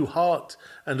create a new heart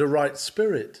and a right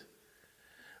spirit.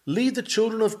 Lead the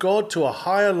children of God to a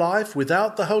higher life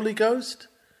without the Holy Ghost?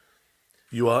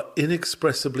 You are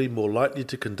inexpressibly more likely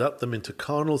to conduct them into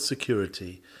carnal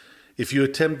security if you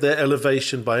attempt their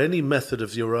elevation by any method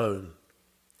of your own.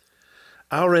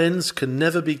 Our ends can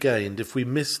never be gained if we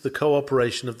miss the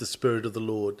cooperation of the Spirit of the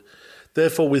Lord.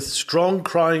 Therefore, with strong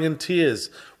crying and tears,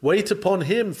 wait upon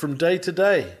him from day to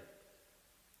day.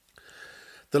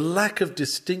 The lack of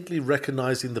distinctly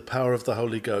recognizing the power of the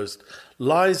Holy Ghost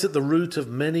lies at the root of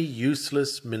many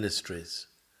useless ministries.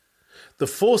 The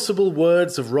forcible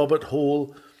words of Robert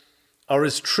Hall are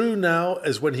as true now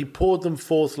as when he poured them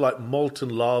forth like molten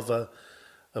lava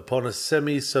upon a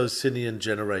semi-Socinian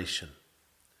generation.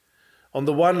 On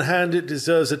the one hand, it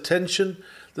deserves attention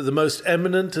that the most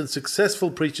eminent and successful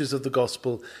preachers of the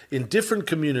gospel in different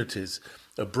communities,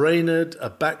 a Brainerd, a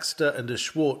Baxter, and a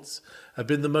Schwartz, have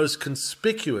been the most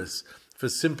conspicuous for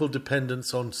simple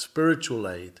dependence on spiritual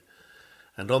aid,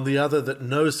 and on the other, that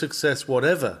no success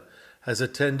whatever has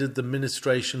attended the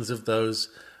ministrations of those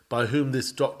by whom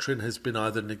this doctrine has been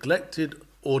either neglected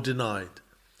or denied.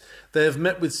 They have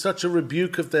met with such a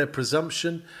rebuke of their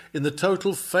presumption in the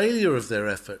total failure of their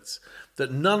efforts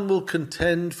that none will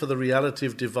contend for the reality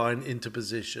of divine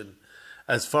interposition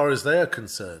as far as they are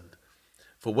concerned.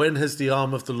 For when has the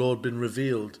arm of the Lord been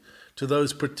revealed to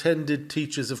those pretended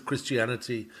teachers of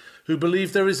Christianity who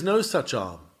believe there is no such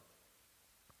arm?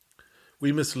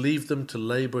 We must leave them to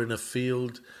labour in a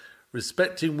field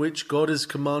respecting which God has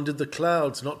commanded the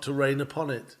clouds not to rain upon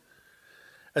it.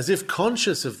 As if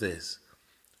conscious of this,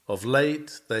 of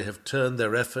late they have turned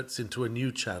their efforts into a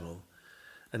new channel,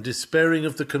 and despairing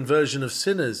of the conversion of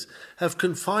sinners, have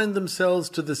confined themselves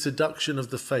to the seduction of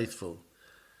the faithful,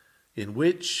 in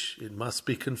which, it must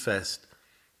be confessed,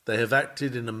 they have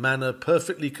acted in a manner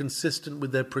perfectly consistent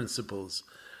with their principles,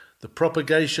 the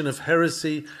propagation of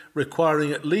heresy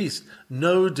requiring at least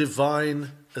no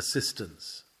divine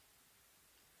assistance.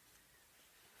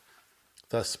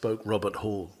 Thus spoke Robert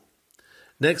Hall.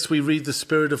 Next we read the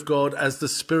Spirit of God as the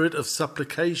Spirit of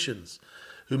supplications,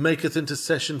 who maketh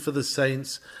intercession for the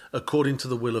saints according to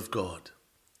the will of God.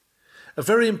 A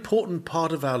very important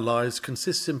part of our lives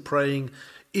consists in praying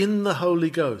in the Holy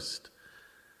Ghost,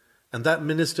 and that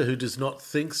minister who does not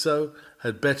think so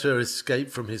had better escape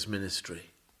from his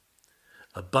ministry.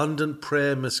 Abundant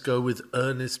prayer must go with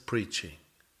earnest preaching.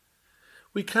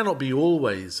 We cannot be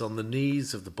always on the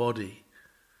knees of the body,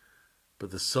 but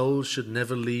the soul should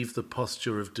never leave the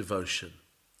posture of devotion.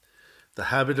 The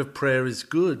habit of prayer is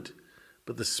good,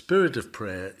 but the spirit of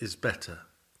prayer is better.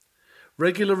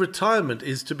 Regular retirement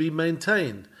is to be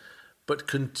maintained, but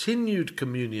continued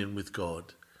communion with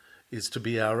God is to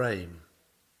be our aim.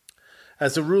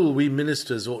 As a rule, we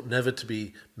ministers ought never to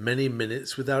be many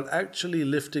minutes without actually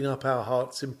lifting up our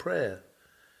hearts in prayer.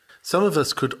 Some of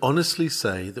us could honestly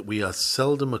say that we are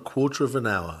seldom a quarter of an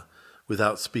hour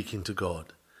without speaking to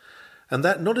God, and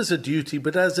that not as a duty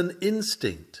but as an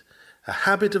instinct, a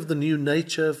habit of the new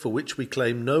nature for which we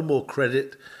claim no more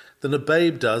credit than a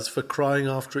babe does for crying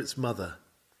after its mother.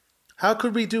 How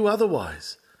could we do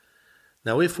otherwise?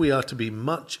 Now, if we are to be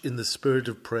much in the spirit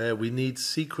of prayer, we need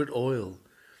secret oil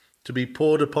to be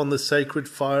poured upon the sacred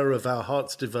fire of our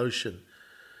heart's devotion.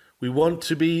 We want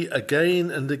to be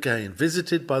again and again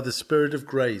visited by the spirit of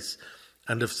grace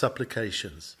and of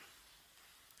supplications.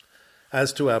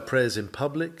 As to our prayers in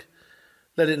public,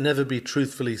 let it never be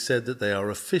truthfully said that they are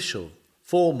official,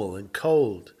 formal and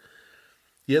cold.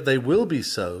 Yet they will be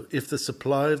so if the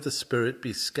supply of the Spirit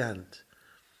be scant.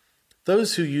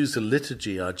 Those who use a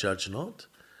liturgy I judge not,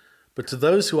 but to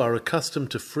those who are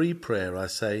accustomed to free prayer I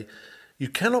say, you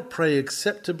cannot pray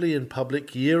acceptably in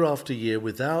public year after year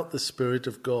without the Spirit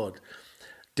of God.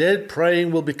 Dead praying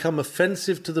will become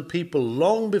offensive to the people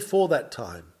long before that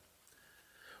time.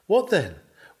 What then?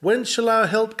 When shall our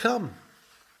help come?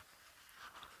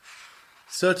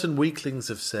 Certain weaklings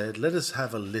have said, let us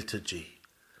have a liturgy.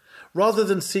 Rather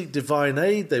than seek divine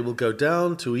aid, they will go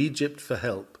down to Egypt for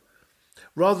help.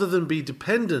 Rather than be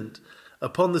dependent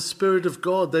upon the Spirit of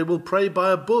God, they will pray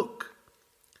by a book.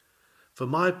 For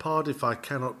my part, if I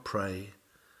cannot pray,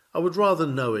 I would rather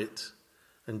know it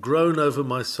and groan over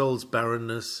my soul's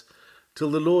barrenness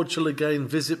till the Lord shall again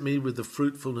visit me with the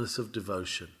fruitfulness of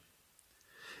devotion.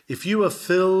 If you are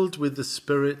filled with the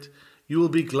Spirit, you will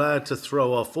be glad to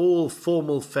throw off all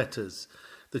formal fetters,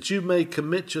 that you may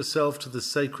commit yourself to the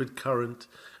sacred current,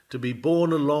 to be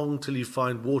borne along till you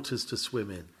find waters to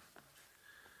swim in.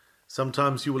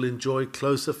 Sometimes you will enjoy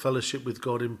closer fellowship with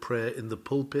God in prayer in the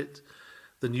pulpit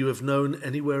than you have known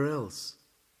anywhere else.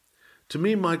 To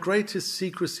me, my greatest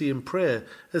secrecy in prayer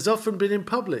has often been in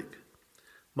public.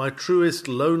 My truest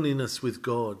loneliness with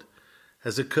God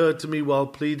has occurred to me while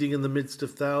pleading in the midst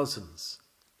of thousands.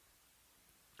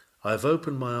 I have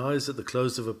opened my eyes at the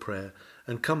close of a prayer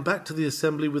and come back to the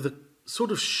assembly with a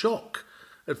sort of shock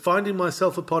at finding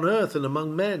myself upon earth and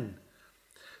among men.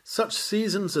 Such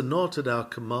seasons are not at our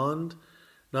command,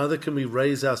 neither can we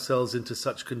raise ourselves into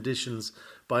such conditions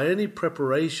by any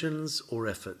preparations or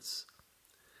efforts.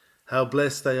 How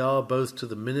blessed they are both to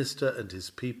the minister and his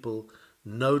people,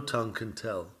 no tongue can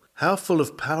tell. How full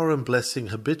of power and blessing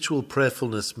habitual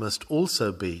prayerfulness must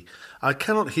also be, I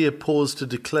cannot here pause to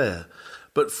declare,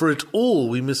 but for it all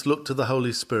we must look to the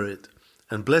Holy Spirit,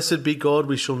 and blessed be God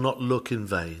we shall not look in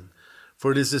vain,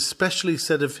 for it is especially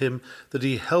said of him that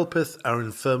he helpeth our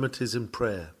infirmities in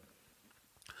prayer.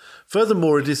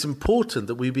 Furthermore, it is important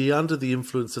that we be under the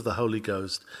influence of the Holy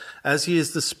Ghost, as he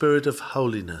is the Spirit of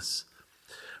holiness.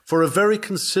 For a very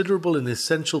considerable and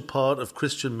essential part of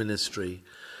Christian ministry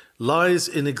lies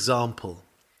in example.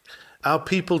 Our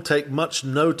people take much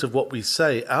note of what we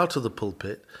say out of the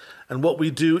pulpit and what we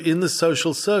do in the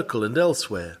social circle and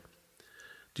elsewhere.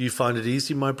 Do you find it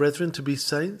easy, my brethren, to be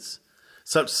saints?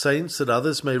 Such saints that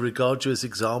others may regard you as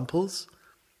examples?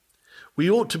 We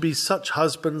ought to be such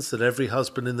husbands that every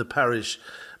husband in the parish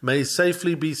may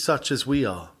safely be such as we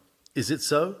are. Is it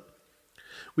so?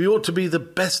 We ought to be the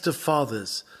best of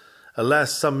fathers.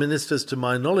 Alas, some ministers, to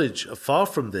my knowledge, are far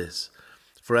from this.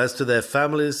 For as to their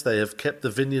families, they have kept the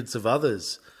vineyards of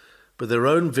others, but their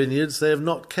own vineyards they have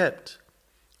not kept.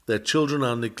 Their children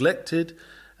are neglected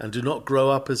and do not grow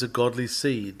up as a godly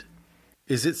seed.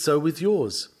 Is it so with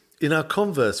yours? In our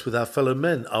converse with our fellow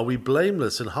men, are we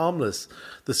blameless and harmless,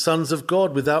 the sons of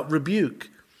God without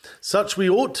rebuke? Such we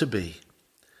ought to be.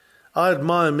 I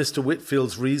admire Mr.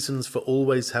 Whitfield's reasons for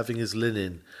always having his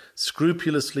linen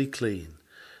scrupulously clean.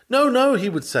 No, no, he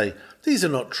would say, these are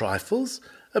not trifles.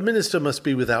 A minister must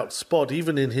be without spot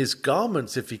even in his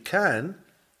garments if he can.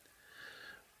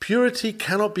 Purity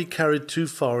cannot be carried too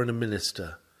far in a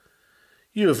minister.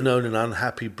 You have known an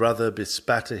unhappy brother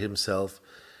bespatter himself,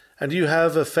 and you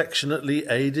have affectionately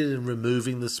aided in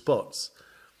removing the spots.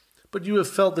 But you have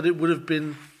felt that it would have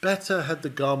been better had the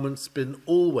garments been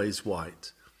always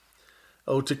white.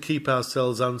 Oh, to keep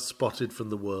ourselves unspotted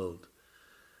from the world.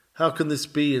 How can this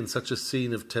be in such a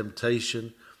scene of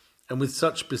temptation and with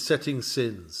such besetting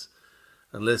sins,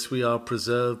 unless we are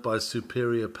preserved by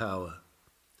superior power?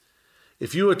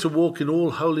 If you are to walk in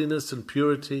all holiness and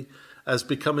purity, as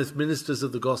becometh ministers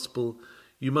of the gospel,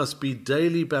 you must be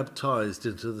daily baptized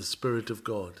into the Spirit of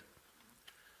God.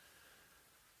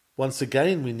 Once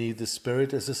again, we need the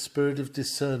Spirit as a spirit of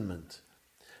discernment,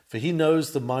 for he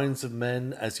knows the minds of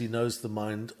men as he knows the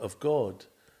mind of God.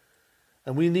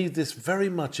 And we need this very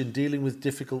much in dealing with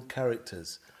difficult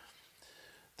characters.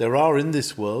 There are in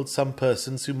this world some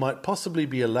persons who might possibly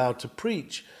be allowed to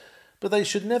preach, but they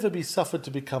should never be suffered to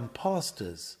become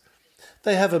pastors.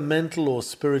 They have a mental or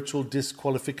spiritual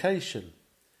disqualification.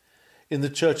 In the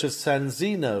church of San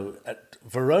Zeno at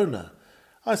Verona,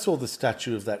 I saw the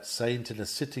statue of that saint in a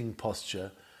sitting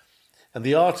posture, and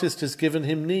the artist has given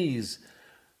him knees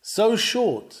so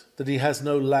short that he has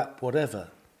no lap whatever,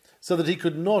 so that he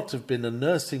could not have been a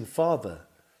nursing father.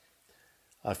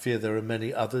 I fear there are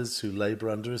many others who labour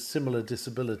under a similar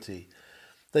disability.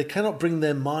 They cannot bring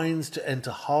their minds to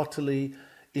enter heartily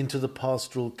into the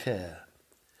pastoral care.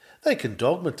 They can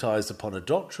dogmatize upon a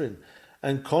doctrine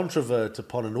and controvert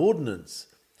upon an ordinance,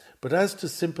 but as to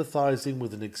sympathizing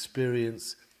with an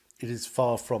experience, it is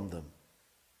far from them.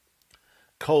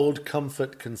 Cold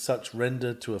comfort can such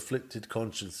render to afflicted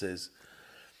consciences.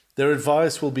 Their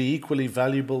advice will be equally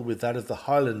valuable with that of the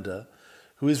Highlander,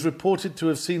 who is reported to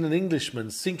have seen an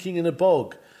Englishman sinking in a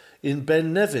bog in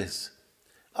Ben Nevis.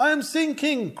 "I am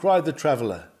sinking," cried the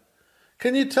traveller.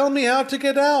 "Can you tell me how to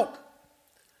get out?"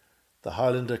 The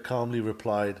Highlander calmly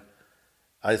replied,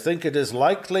 "I think it is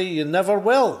likely you never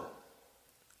will,"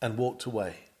 and walked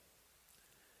away.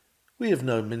 We have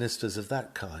known ministers of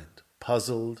that kind,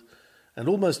 puzzled and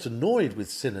almost annoyed with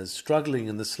sinners struggling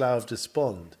in the slough of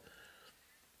despond.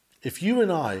 If you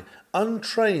and I,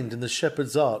 untrained in the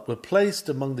shepherd's art, were placed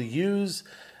among the ewes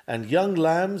and young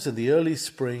lambs in the early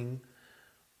spring,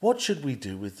 what should we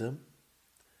do with them?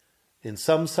 In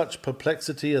some such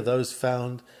perplexity are those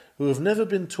found who have never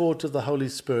been taught of the Holy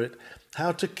Spirit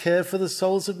how to care for the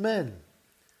souls of men.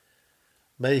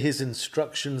 May his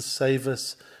instructions save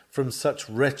us from such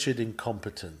wretched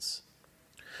incompetence.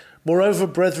 Moreover,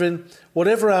 brethren,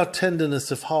 whatever our tenderness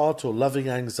of heart or loving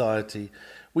anxiety,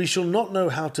 we shall not know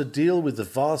how to deal with the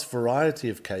vast variety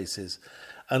of cases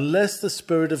unless the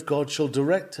Spirit of God shall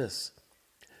direct us.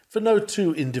 For no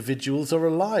two individuals are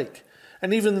alike,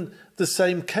 and even the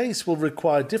same case will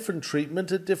require different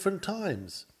treatment at different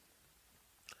times.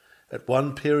 At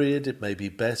one period it may be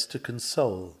best to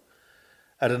console,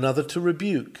 at another to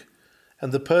rebuke,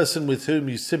 and the person with whom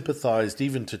you sympathized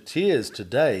even to tears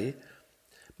today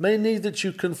may need that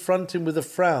you confront him with a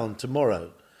frown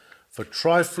tomorrow for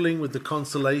trifling with the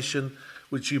consolation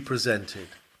which you presented.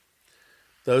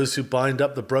 Those who bind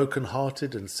up the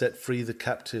broken-hearted and set free the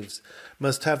captives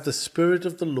must have the Spirit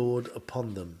of the Lord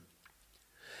upon them.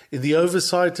 In the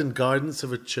oversight and guidance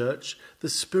of a church, the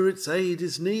Spirit's aid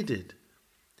is needed.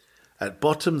 At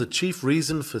bottom, the chief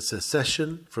reason for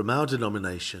secession from our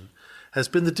denomination has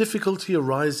been the difficulty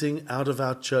arising out of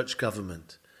our church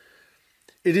government.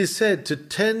 It is said to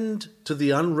tend to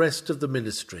the unrest of the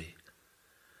ministry.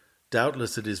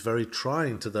 Doubtless it is very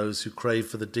trying to those who crave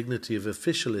for the dignity of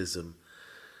officialism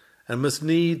and must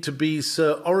need to be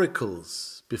Sir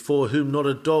Oracles before whom not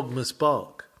a dog must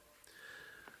bark.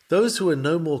 Those who are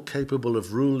no more capable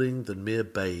of ruling than mere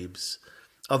babes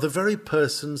are the very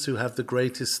persons who have the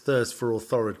greatest thirst for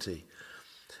authority,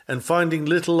 and finding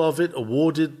little of it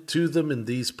awarded to them in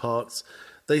these parts,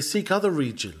 they seek other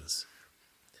regions.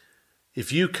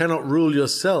 If you cannot rule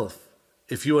yourself,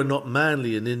 if you are not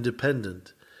manly and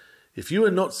independent, if you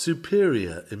are not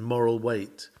superior in moral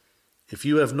weight, if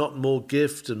you have not more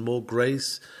gift and more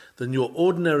grace than your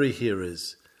ordinary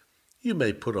hearers, you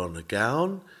may put on a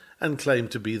gown and claim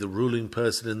to be the ruling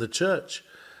person in the church,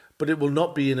 but it will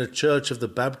not be in a church of the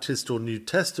Baptist or New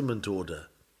Testament order.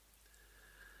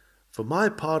 For my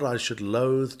part, I should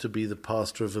loathe to be the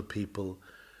pastor of a people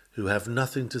who have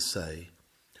nothing to say,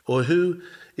 or who,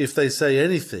 if they say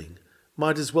anything,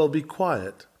 might as well be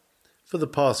quiet, for the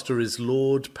pastor is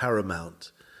Lord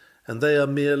paramount, and they are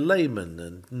mere laymen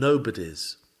and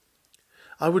nobodies.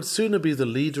 I would sooner be the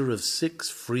leader of 6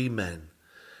 free men,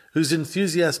 whose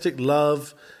enthusiastic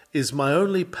love is my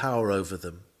only power over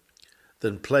them,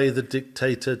 than play the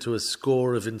dictator to a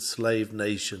score of enslaved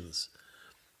nations.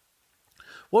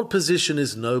 What position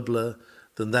is nobler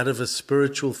than that of a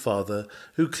spiritual father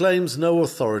who claims no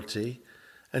authority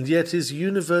and yet is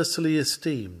universally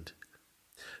esteemed,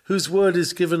 whose word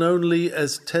is given only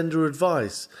as tender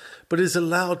advice, but is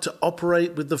allowed to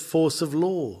operate with the force of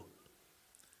law?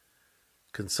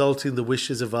 Consulting the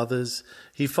wishes of others,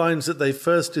 he finds that they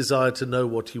first desire to know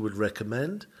what he would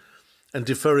recommend, and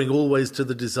deferring always to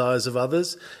the desires of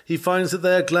others, he finds that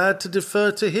they are glad to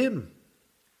defer to him.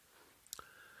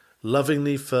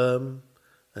 Lovingly firm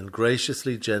and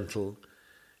graciously gentle,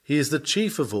 he is the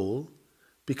chief of all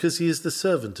because he is the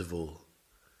servant of all.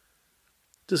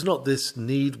 Does not this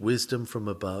need wisdom from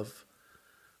above?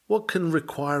 What can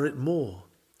require it more?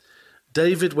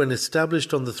 David, when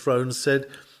established on the throne, said,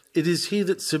 "It is he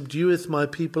that subdueth my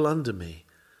people under me."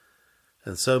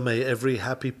 And so may every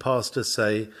happy pastor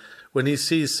say, when he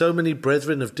sees so many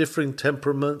brethren of differing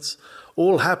temperaments,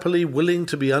 all happily willing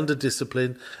to be under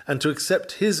discipline and to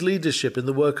accept his leadership in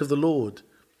the work of the Lord.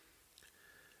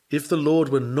 If the Lord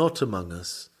were not among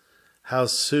us, how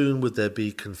soon would there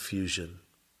be confusion?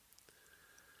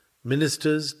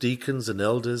 Ministers, deacons, and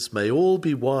elders may all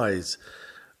be wise,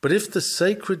 but if the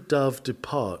sacred dove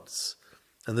departs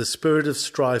and the spirit of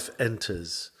strife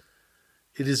enters,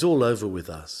 it is all over with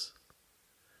us.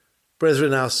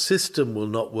 Brethren, our system will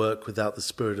not work without the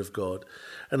Spirit of God,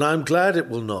 and I am glad it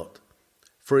will not,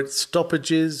 for its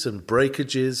stoppages and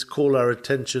breakages call our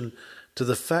attention to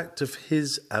the fact of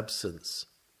his absence.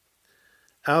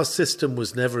 Our system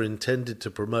was never intended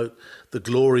to promote the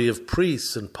glory of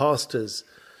priests and pastors,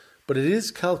 but it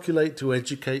is calculated to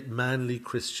educate manly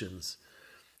Christians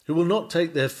who will not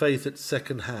take their faith at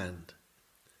second hand.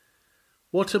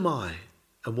 What am I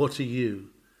and what are you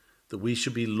that we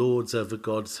should be lords over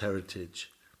God's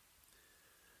heritage?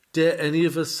 Dare any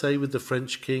of us say with the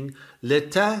French king,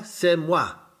 "L'État, c'est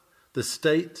moi," the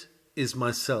state is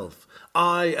myself.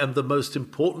 I am the most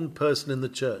important person in the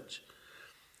church.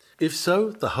 If so,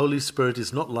 the Holy Spirit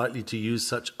is not likely to use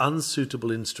such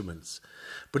unsuitable instruments.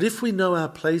 But if we know our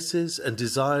places and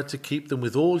desire to keep them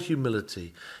with all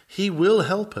humility, he will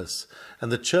help us,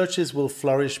 and the churches will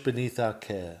flourish beneath our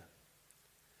care.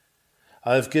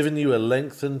 I have given you a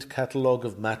lengthened catalogue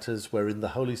of matters wherein the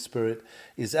Holy Spirit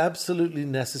is absolutely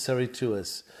necessary to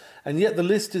us, and yet the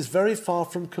list is very far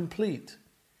from complete.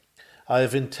 I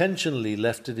have intentionally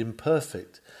left it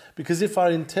imperfect, because if I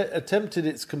attempted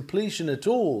its completion at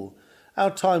all, our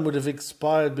time would have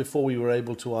expired before we were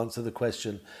able to answer the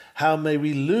question, how may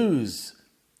we lose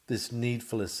this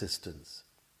needful assistance?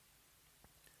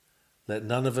 Let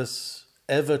none of us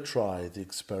ever try the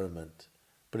experiment,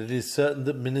 but it is certain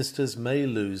that ministers may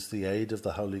lose the aid of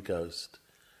the Holy Ghost.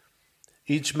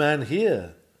 Each man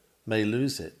here may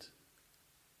lose it.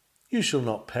 You shall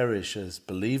not perish as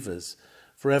believers,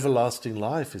 for everlasting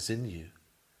life is in you.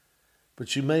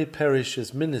 But you may perish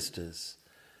as ministers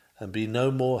and be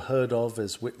no more heard of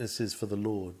as witnesses for the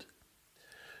Lord.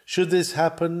 Should this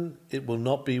happen, it will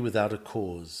not be without a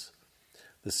cause.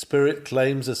 The Spirit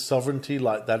claims a sovereignty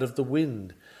like that of the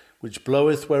wind, which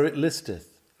bloweth where it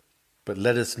listeth. But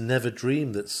let us never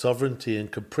dream that sovereignty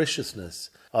and capriciousness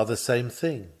are the same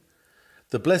thing.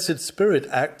 The blessed Spirit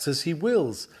acts as he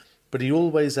wills, but he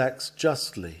always acts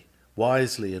justly,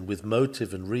 wisely, and with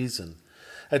motive and reason.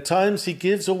 At times he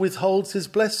gives or withholds his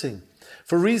blessing,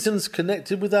 for reasons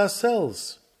connected with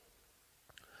ourselves.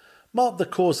 Mark the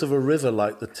course of a river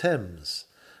like the Thames,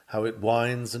 how it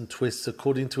winds and twists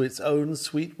according to its own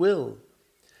sweet will.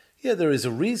 Yet there is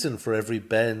a reason for every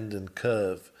bend and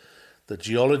curve. The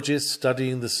geologist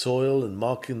studying the soil and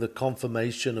marking the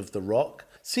conformation of the rock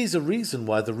sees a reason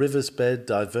why the river's bed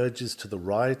diverges to the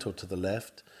right or to the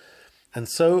left. And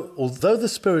so, although the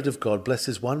Spirit of God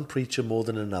blesses one preacher more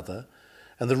than another,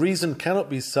 and the reason cannot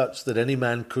be such that any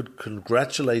man could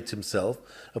congratulate himself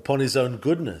upon his own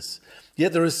goodness,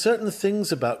 yet there are certain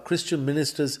things about Christian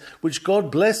ministers which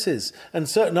God blesses, and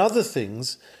certain other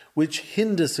things which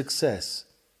hinder success.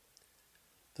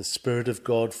 The Spirit of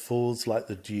God falls like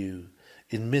the dew,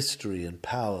 in mystery and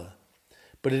power,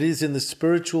 but it is in the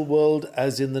spiritual world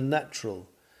as in the natural.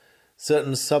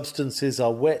 Certain substances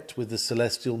are wet with the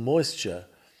celestial moisture,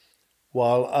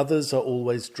 while others are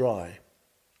always dry.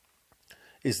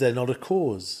 Is there not a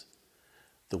cause?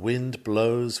 The wind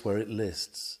blows where it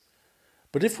lists.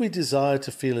 But if we desire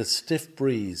to feel a stiff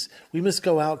breeze, we must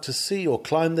go out to sea or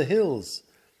climb the hills.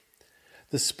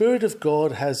 The Spirit of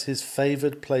God has his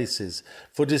favoured places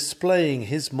for displaying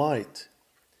his might.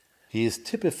 He is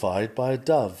typified by a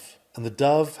dove, and the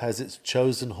dove has its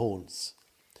chosen haunts.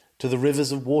 To the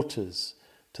rivers of waters,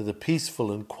 to the peaceful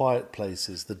and quiet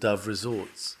places the dove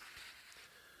resorts.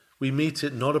 We meet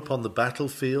it not upon the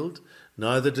battlefield,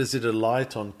 neither does it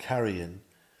alight on carrion.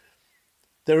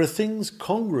 There are things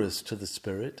congruous to the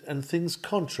Spirit and things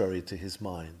contrary to his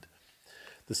mind.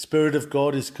 The Spirit of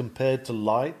God is compared to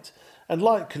light, and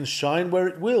light can shine where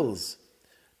it wills.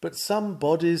 But some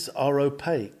bodies are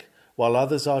opaque, while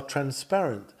others are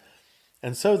transparent.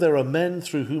 And so there are men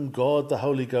through whom God, the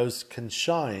Holy Ghost, can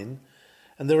shine,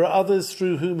 and there are others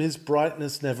through whom his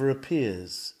brightness never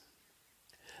appears.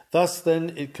 Thus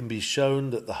then it can be shown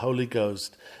that the Holy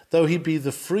Ghost, though he be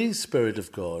the free Spirit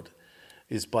of God,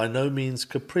 is by no means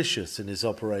capricious in his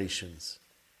operations.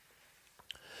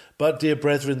 But, dear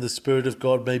brethren, the Spirit of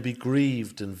God may be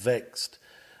grieved and vexed,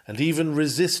 and even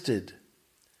resisted.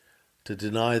 To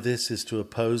deny this is to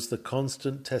oppose the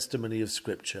constant testimony of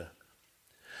Scripture.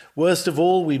 Worst of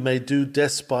all, we may do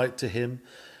despite to him,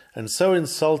 and so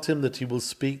insult him that he will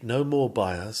speak no more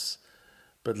by us,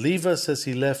 but leave us as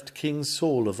he left King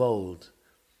Saul of old.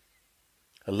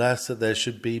 Alas, that there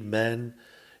should be men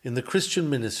in the Christian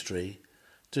ministry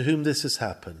to whom this has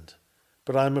happened,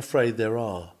 but I am afraid there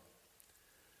are.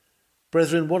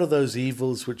 Brethren, what are those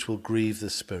evils which will grieve the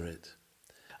Spirit?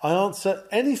 I answer,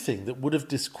 anything that would have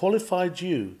disqualified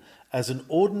you as an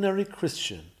ordinary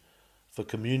Christian for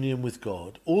communion with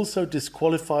God also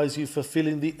disqualifies you for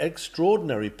feeling the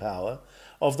extraordinary power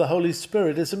of the Holy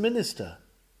Spirit as a minister.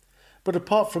 But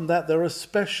apart from that, there are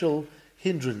special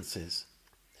hindrances.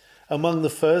 Among the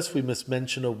first, we must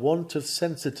mention a want of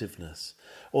sensitiveness,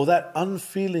 or that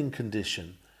unfeeling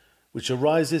condition which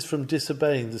arises from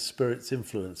disobeying the Spirit's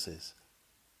influences.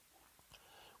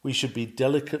 We should be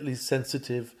delicately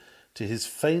sensitive to his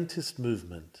faintest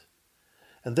movement,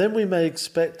 and then we may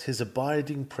expect his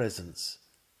abiding presence.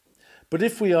 But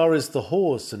if we are as the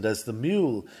horse and as the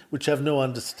mule, which have no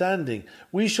understanding,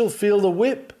 we shall feel the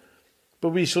whip, but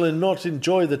we shall not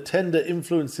enjoy the tender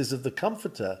influences of the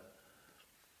Comforter.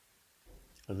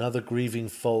 Another grieving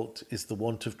fault is the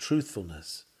want of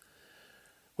truthfulness.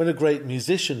 When a great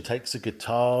musician takes a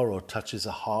guitar or touches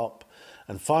a harp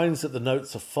and finds that the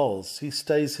notes are false, he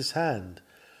stays his hand.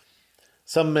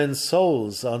 Some men's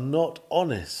souls are not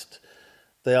honest.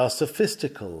 They are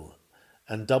sophistical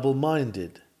and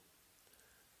double-minded.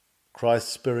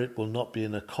 Christ's Spirit will not be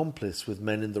an accomplice with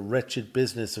men in the wretched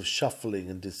business of shuffling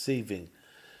and deceiving.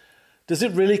 Does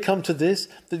it really come to this,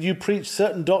 that you preach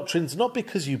certain doctrines not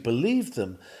because you believe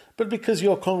them, but because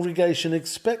your congregation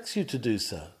expects you to do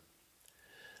so?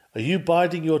 Are you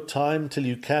biding your time till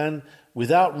you can,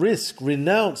 without risk,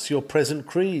 renounce your present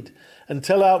creed and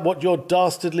tell out what your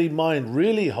dastardly mind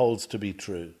really holds to be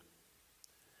true?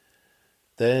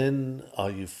 Then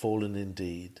are you fallen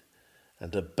indeed,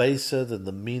 and are baser than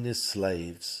the meanest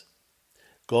slaves.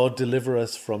 God deliver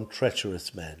us from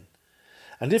treacherous men.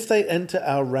 And if they enter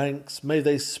our ranks, may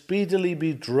they speedily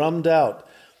be drummed out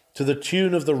to the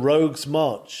tune of the rogue's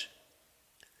march.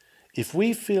 If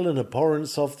we feel an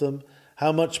abhorrence of them,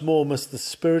 how much more must the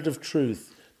Spirit of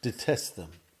truth detest them?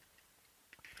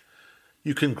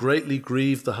 You can greatly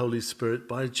grieve the Holy Spirit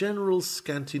by a general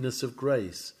scantiness of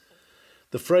grace.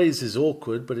 The phrase is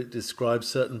awkward, but it describes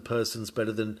certain persons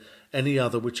better than any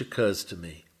other which occurs to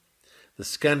me. The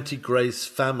scanty grace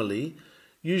family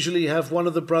usually have one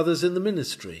of the brothers in the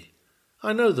ministry.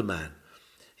 I know the man.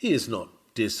 He is not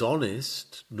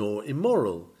dishonest nor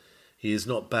immoral. He is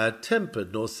not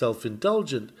bad-tempered nor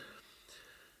self-indulgent.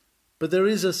 But there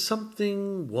is a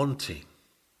something wanting.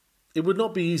 It would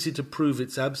not be easy to prove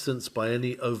its absence by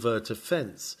any overt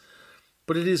offence,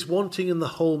 but it is wanting in the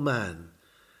whole man,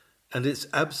 and its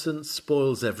absence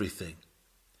spoils everything.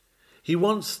 He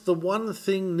wants the one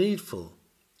thing needful.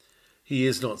 He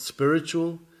is not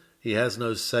spiritual. He has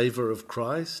no savour of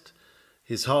Christ.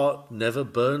 His heart never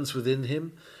burns within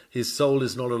him. His soul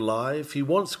is not alive. He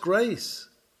wants grace.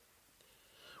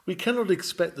 We cannot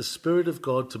expect the Spirit of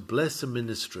God to bless a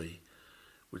ministry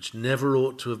which never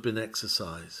ought to have been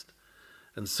exercised,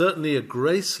 and certainly a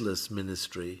graceless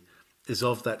ministry is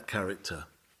of that character.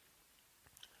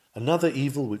 Another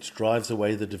evil which drives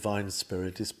away the divine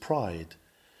Spirit is pride.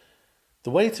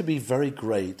 The way to be very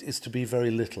great is to be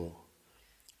very little.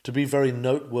 To be very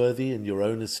noteworthy in your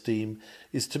own esteem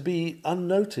is to be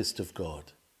unnoticed of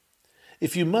God.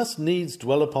 If you must needs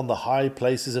dwell upon the high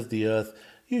places of the earth,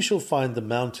 you shall find the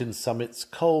mountain summits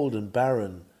cold and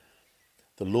barren.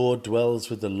 The Lord dwells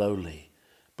with the lowly,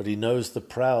 but he knows the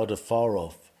proud afar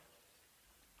off.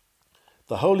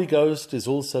 The Holy Ghost is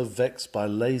also vexed by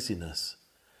laziness.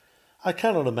 I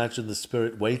cannot imagine the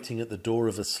Spirit waiting at the door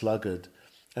of a sluggard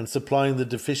and supplying the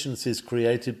deficiencies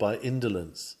created by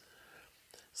indolence.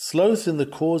 Sloth in the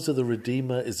cause of the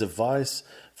Redeemer is a vice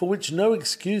for which no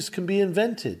excuse can be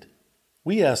invented.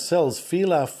 We ourselves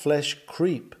feel our flesh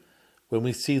creep when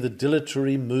we see the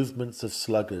dilatory movements of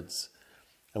sluggards,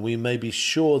 and we may be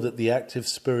sure that the active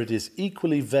Spirit is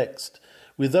equally vexed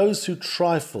with those who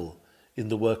trifle in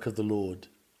the work of the Lord.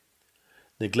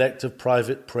 Neglect of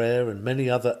private prayer and many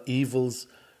other evils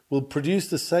will produce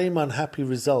the same unhappy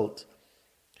result.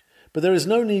 But there is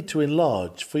no need to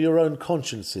enlarge, for your own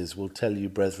consciences will tell you,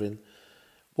 brethren,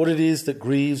 what it is that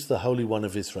grieves the Holy One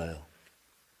of Israel.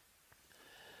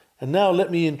 And now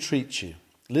let me entreat you,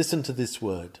 listen to this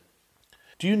word.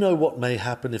 Do you know what may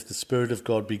happen if the Spirit of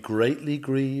God be greatly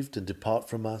grieved and depart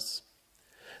from us?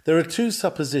 There are two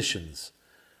suppositions.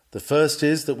 The first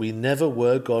is that we never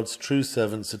were God's true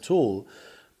servants at all,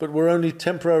 but were only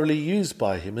temporarily used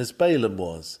by him as Balaam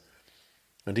was,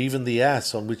 and even the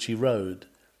ass on which he rode.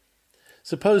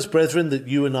 Suppose, brethren, that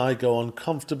you and I go on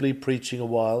comfortably preaching a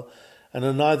while, and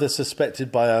are neither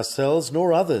suspected by ourselves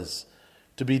nor others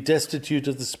to be destitute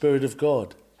of the Spirit of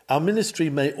God. Our ministry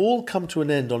may all come to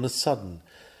an end on a sudden,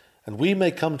 and we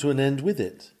may come to an end with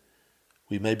it.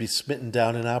 We may be smitten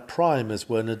down in our prime, as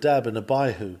were Nadab and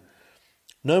Abihu,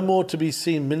 no more to be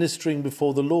seen ministering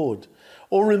before the Lord,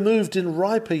 or removed in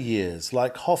riper years,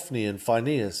 like Hophni and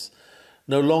Phinehas,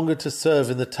 no longer to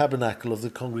serve in the tabernacle of the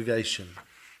congregation.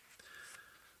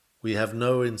 We have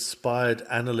no inspired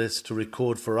analyst to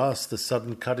record for us the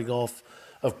sudden cutting off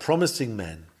of promising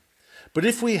men. But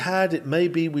if we had, it may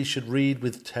be we should read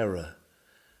with terror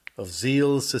of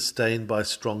zeal sustained by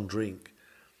strong drink,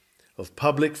 of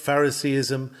public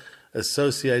Phariseeism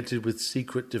associated with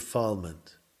secret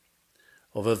defilement,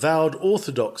 of avowed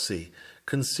orthodoxy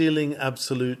concealing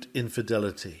absolute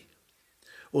infidelity,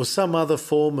 or some other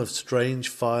form of strange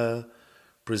fire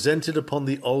presented upon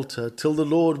the altar till the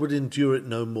Lord would endure it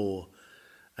no more,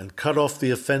 and cut off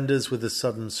the offenders with a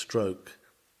sudden stroke.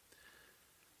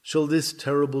 Shall this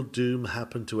terrible doom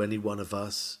happen to any one of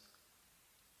us?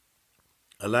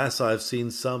 Alas, I have seen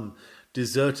some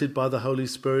deserted by the Holy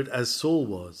Spirit as Saul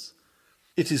was.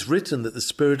 It is written that the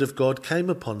Spirit of God came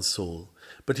upon Saul,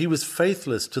 but he was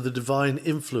faithless to the divine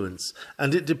influence,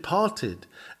 and it departed,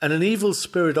 and an evil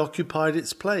spirit occupied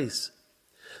its place.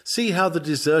 See how the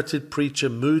deserted preacher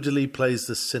moodily plays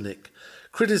the cynic,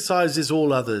 criticizes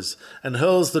all others, and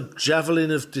hurls the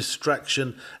javelin of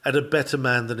distraction at a better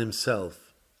man than himself.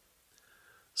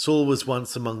 Saul was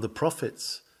once among the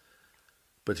prophets,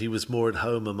 but he was more at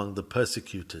home among the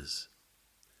persecutors.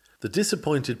 The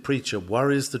disappointed preacher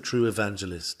worries the true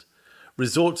evangelist,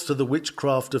 resorts to the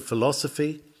witchcraft of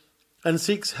philosophy, and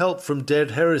seeks help from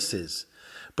dead heresies.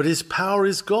 But his power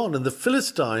is gone, and the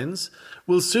Philistines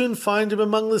will soon find him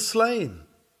among the slain.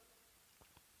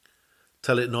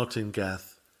 Tell it not in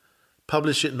Gath,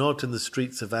 publish it not in the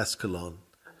streets of Ascalon.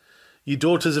 Ye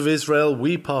daughters of Israel,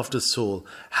 weep after Saul.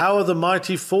 How are the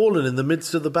mighty fallen in the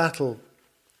midst of the battle?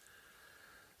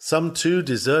 Some too,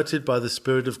 deserted by the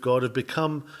Spirit of God, have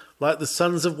become like the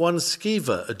sons of one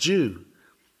Sceva, a Jew.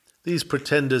 These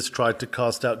pretenders tried to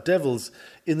cast out devils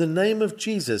in the name of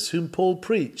Jesus, whom Paul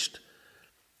preached.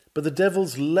 But the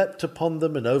devils leapt upon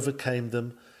them and overcame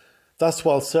them. Thus,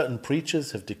 while certain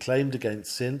preachers have declaimed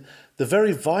against sin, the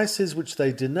very vices which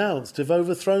they denounced have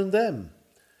overthrown them.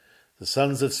 The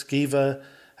sons of Sceva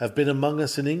have been among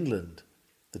us in England.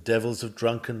 The devils of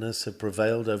drunkenness have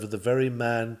prevailed over the very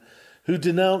man who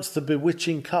denounced the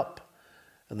bewitching cup,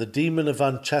 and the demon of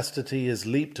unchastity has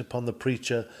leaped upon the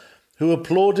preacher who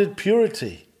applauded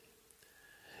purity.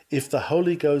 If the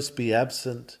Holy Ghost be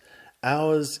absent,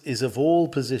 ours is of all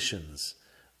positions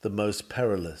the most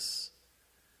perilous.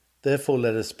 Therefore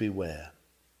let us beware.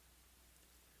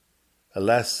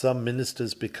 Alas, some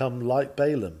ministers become like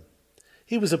Balaam.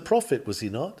 He was a prophet, was he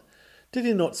not? Did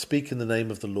he not speak in the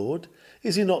name of the Lord?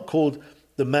 Is he not called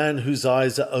the man whose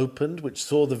eyes are opened, which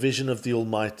saw the vision of the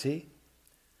Almighty?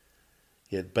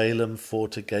 Yet Balaam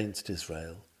fought against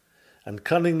Israel, and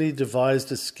cunningly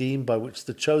devised a scheme by which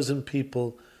the chosen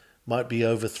people might be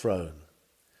overthrown.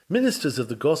 Ministers of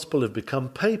the gospel have become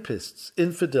papists,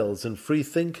 infidels, and free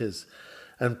thinkers,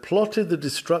 and plotted the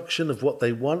destruction of what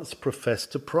they once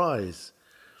professed to prize.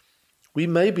 We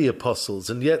may be apostles,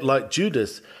 and yet, like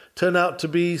Judas, turn out to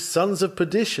be sons of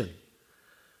perdition.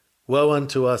 Woe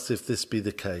unto us if this be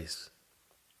the case.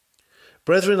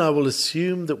 Brethren, I will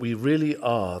assume that we really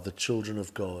are the children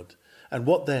of God. And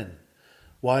what then?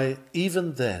 Why,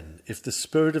 even then, if the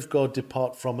Spirit of God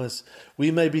depart from us,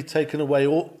 we may be taken away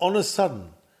on a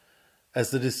sudden, as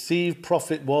the deceived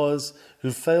prophet was,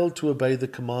 who failed to obey the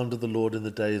command of the Lord in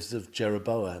the days of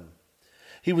Jeroboam.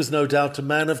 He was no doubt a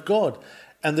man of God,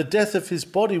 and the death of his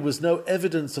body was no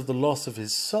evidence of the loss of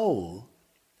his soul.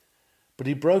 But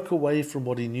he broke away from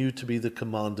what he knew to be the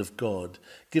command of God,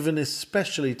 given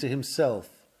especially to himself,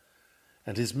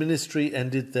 and his ministry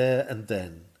ended there and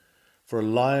then, for a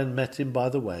lion met him by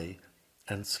the way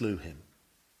and slew him.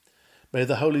 May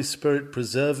the Holy Spirit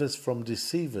preserve us from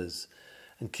deceivers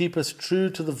and keep us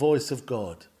true to the voice of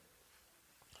God.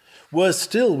 Worse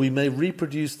still, we may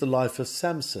reproduce the life of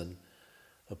Samson,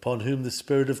 upon whom the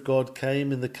Spirit of God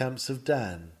came in the camps of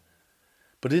Dan.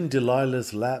 But in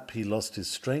Delilah's lap he lost his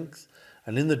strength,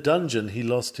 and in the dungeon he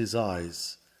lost his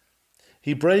eyes.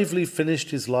 He bravely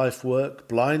finished his life work,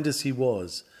 blind as he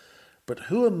was, but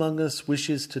who among us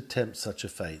wishes to tempt such a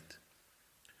fate?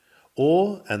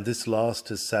 Or, and this last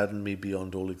has saddened me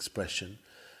beyond all expression,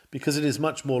 because it is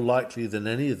much more likely than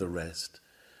any of the rest,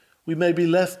 we may be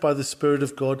left by the Spirit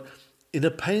of God in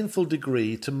a painful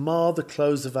degree to mar the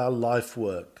close of our life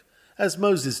work, as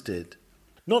Moses did,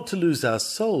 not to lose our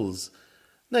souls,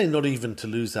 nay, not even to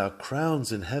lose our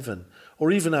crowns in heaven,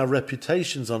 or even our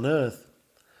reputations on earth,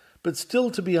 but still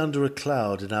to be under a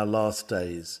cloud in our last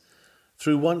days,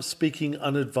 through once speaking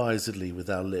unadvisedly with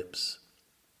our lips.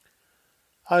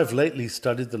 I have lately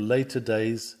studied the later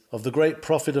days of the great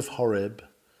prophet of Horeb,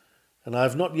 and I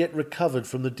have not yet recovered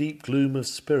from the deep gloom of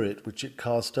spirit which it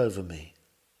cast over me.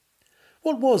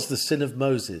 What was the sin of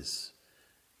Moses?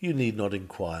 You need not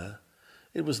inquire.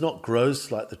 It was not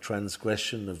gross like the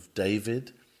transgression of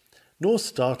David, nor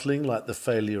startling like the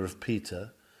failure of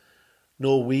Peter,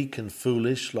 nor weak and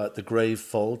foolish like the grave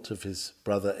fault of his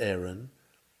brother Aaron.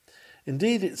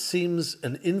 Indeed, it seems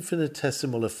an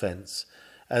infinitesimal offence,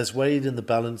 as weighed in the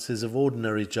balances of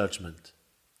ordinary judgment.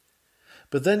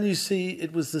 But then you see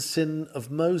it was the sin of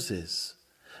Moses,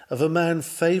 of a man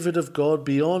favoured of God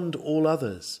beyond all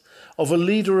others, of a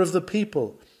leader of the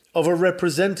people, of a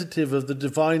representative of the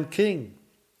divine king.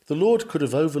 The Lord could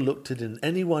have overlooked it in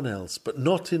anyone else, but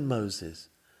not in Moses.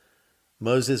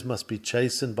 Moses must be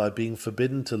chastened by being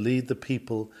forbidden to lead the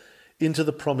people into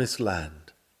the promised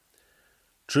land.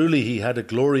 Truly he had a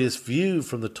glorious view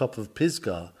from the top of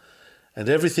Pisgah, and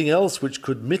everything else which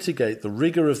could mitigate the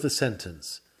rigour of the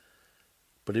sentence.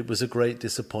 But it was a great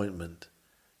disappointment,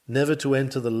 never to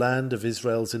enter the land of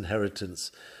Israel's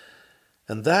inheritance,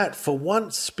 and that for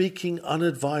once speaking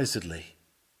unadvisedly.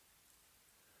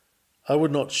 I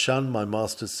would not shun my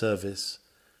master's service,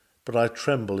 but I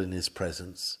tremble in his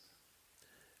presence.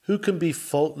 Who can be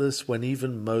faultless when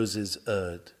even Moses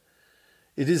erred?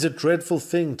 It is a dreadful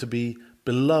thing to be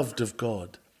beloved of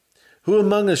God. Who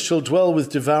among us shall dwell with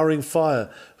devouring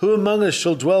fire? Who among us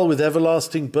shall dwell with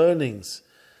everlasting burnings?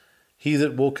 He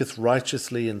that walketh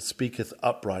righteously and speaketh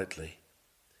uprightly.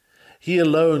 He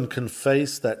alone can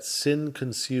face that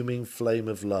sin-consuming flame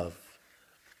of love.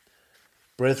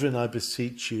 Brethren, I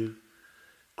beseech you,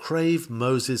 crave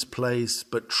Moses' place,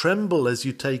 but tremble as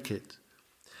you take it.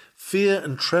 Fear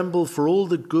and tremble for all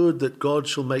the good that God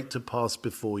shall make to pass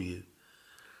before you.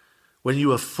 When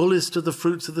you are fullest of the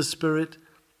fruits of the Spirit,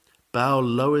 bow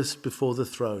lowest before the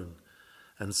throne,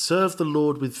 and serve the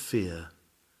Lord with fear.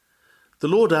 The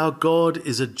Lord our God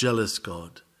is a jealous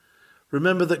God.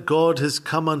 Remember that God has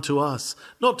come unto us,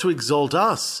 not to exalt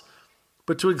us,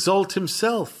 but to exalt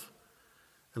himself.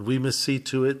 And we must see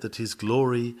to it that his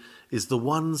glory is the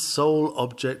one sole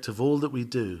object of all that we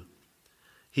do.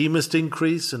 He must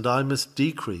increase and I must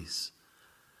decrease.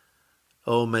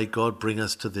 Oh, may God bring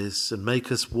us to this and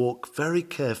make us walk very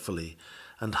carefully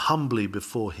and humbly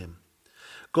before him.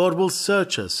 God will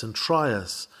search us and try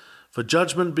us, for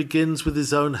judgment begins with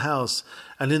his own house,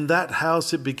 and in that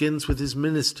house it begins with his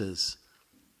ministers.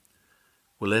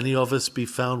 Will any of us be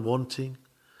found wanting?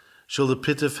 Shall the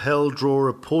pit of hell draw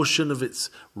a portion of its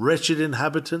wretched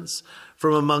inhabitants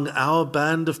from among our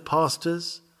band of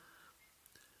pastors?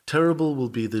 Terrible will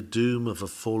be the doom of a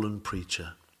fallen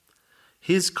preacher.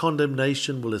 His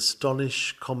condemnation will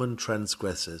astonish common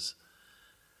transgressors.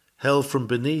 Hell from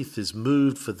beneath is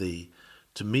moved for thee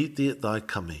to meet thee at thy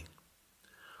coming.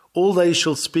 All they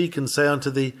shall speak and say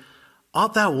unto thee,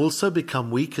 Art thou also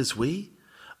become weak as we?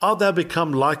 Art thou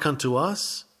become like unto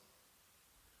us?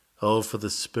 Oh, for the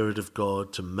Spirit of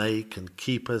God to make and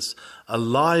keep us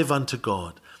alive unto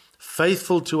God,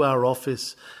 faithful to our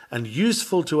office and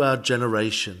useful to our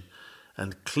generation,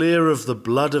 and clear of the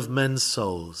blood of men's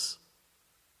souls.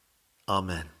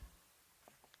 Amen.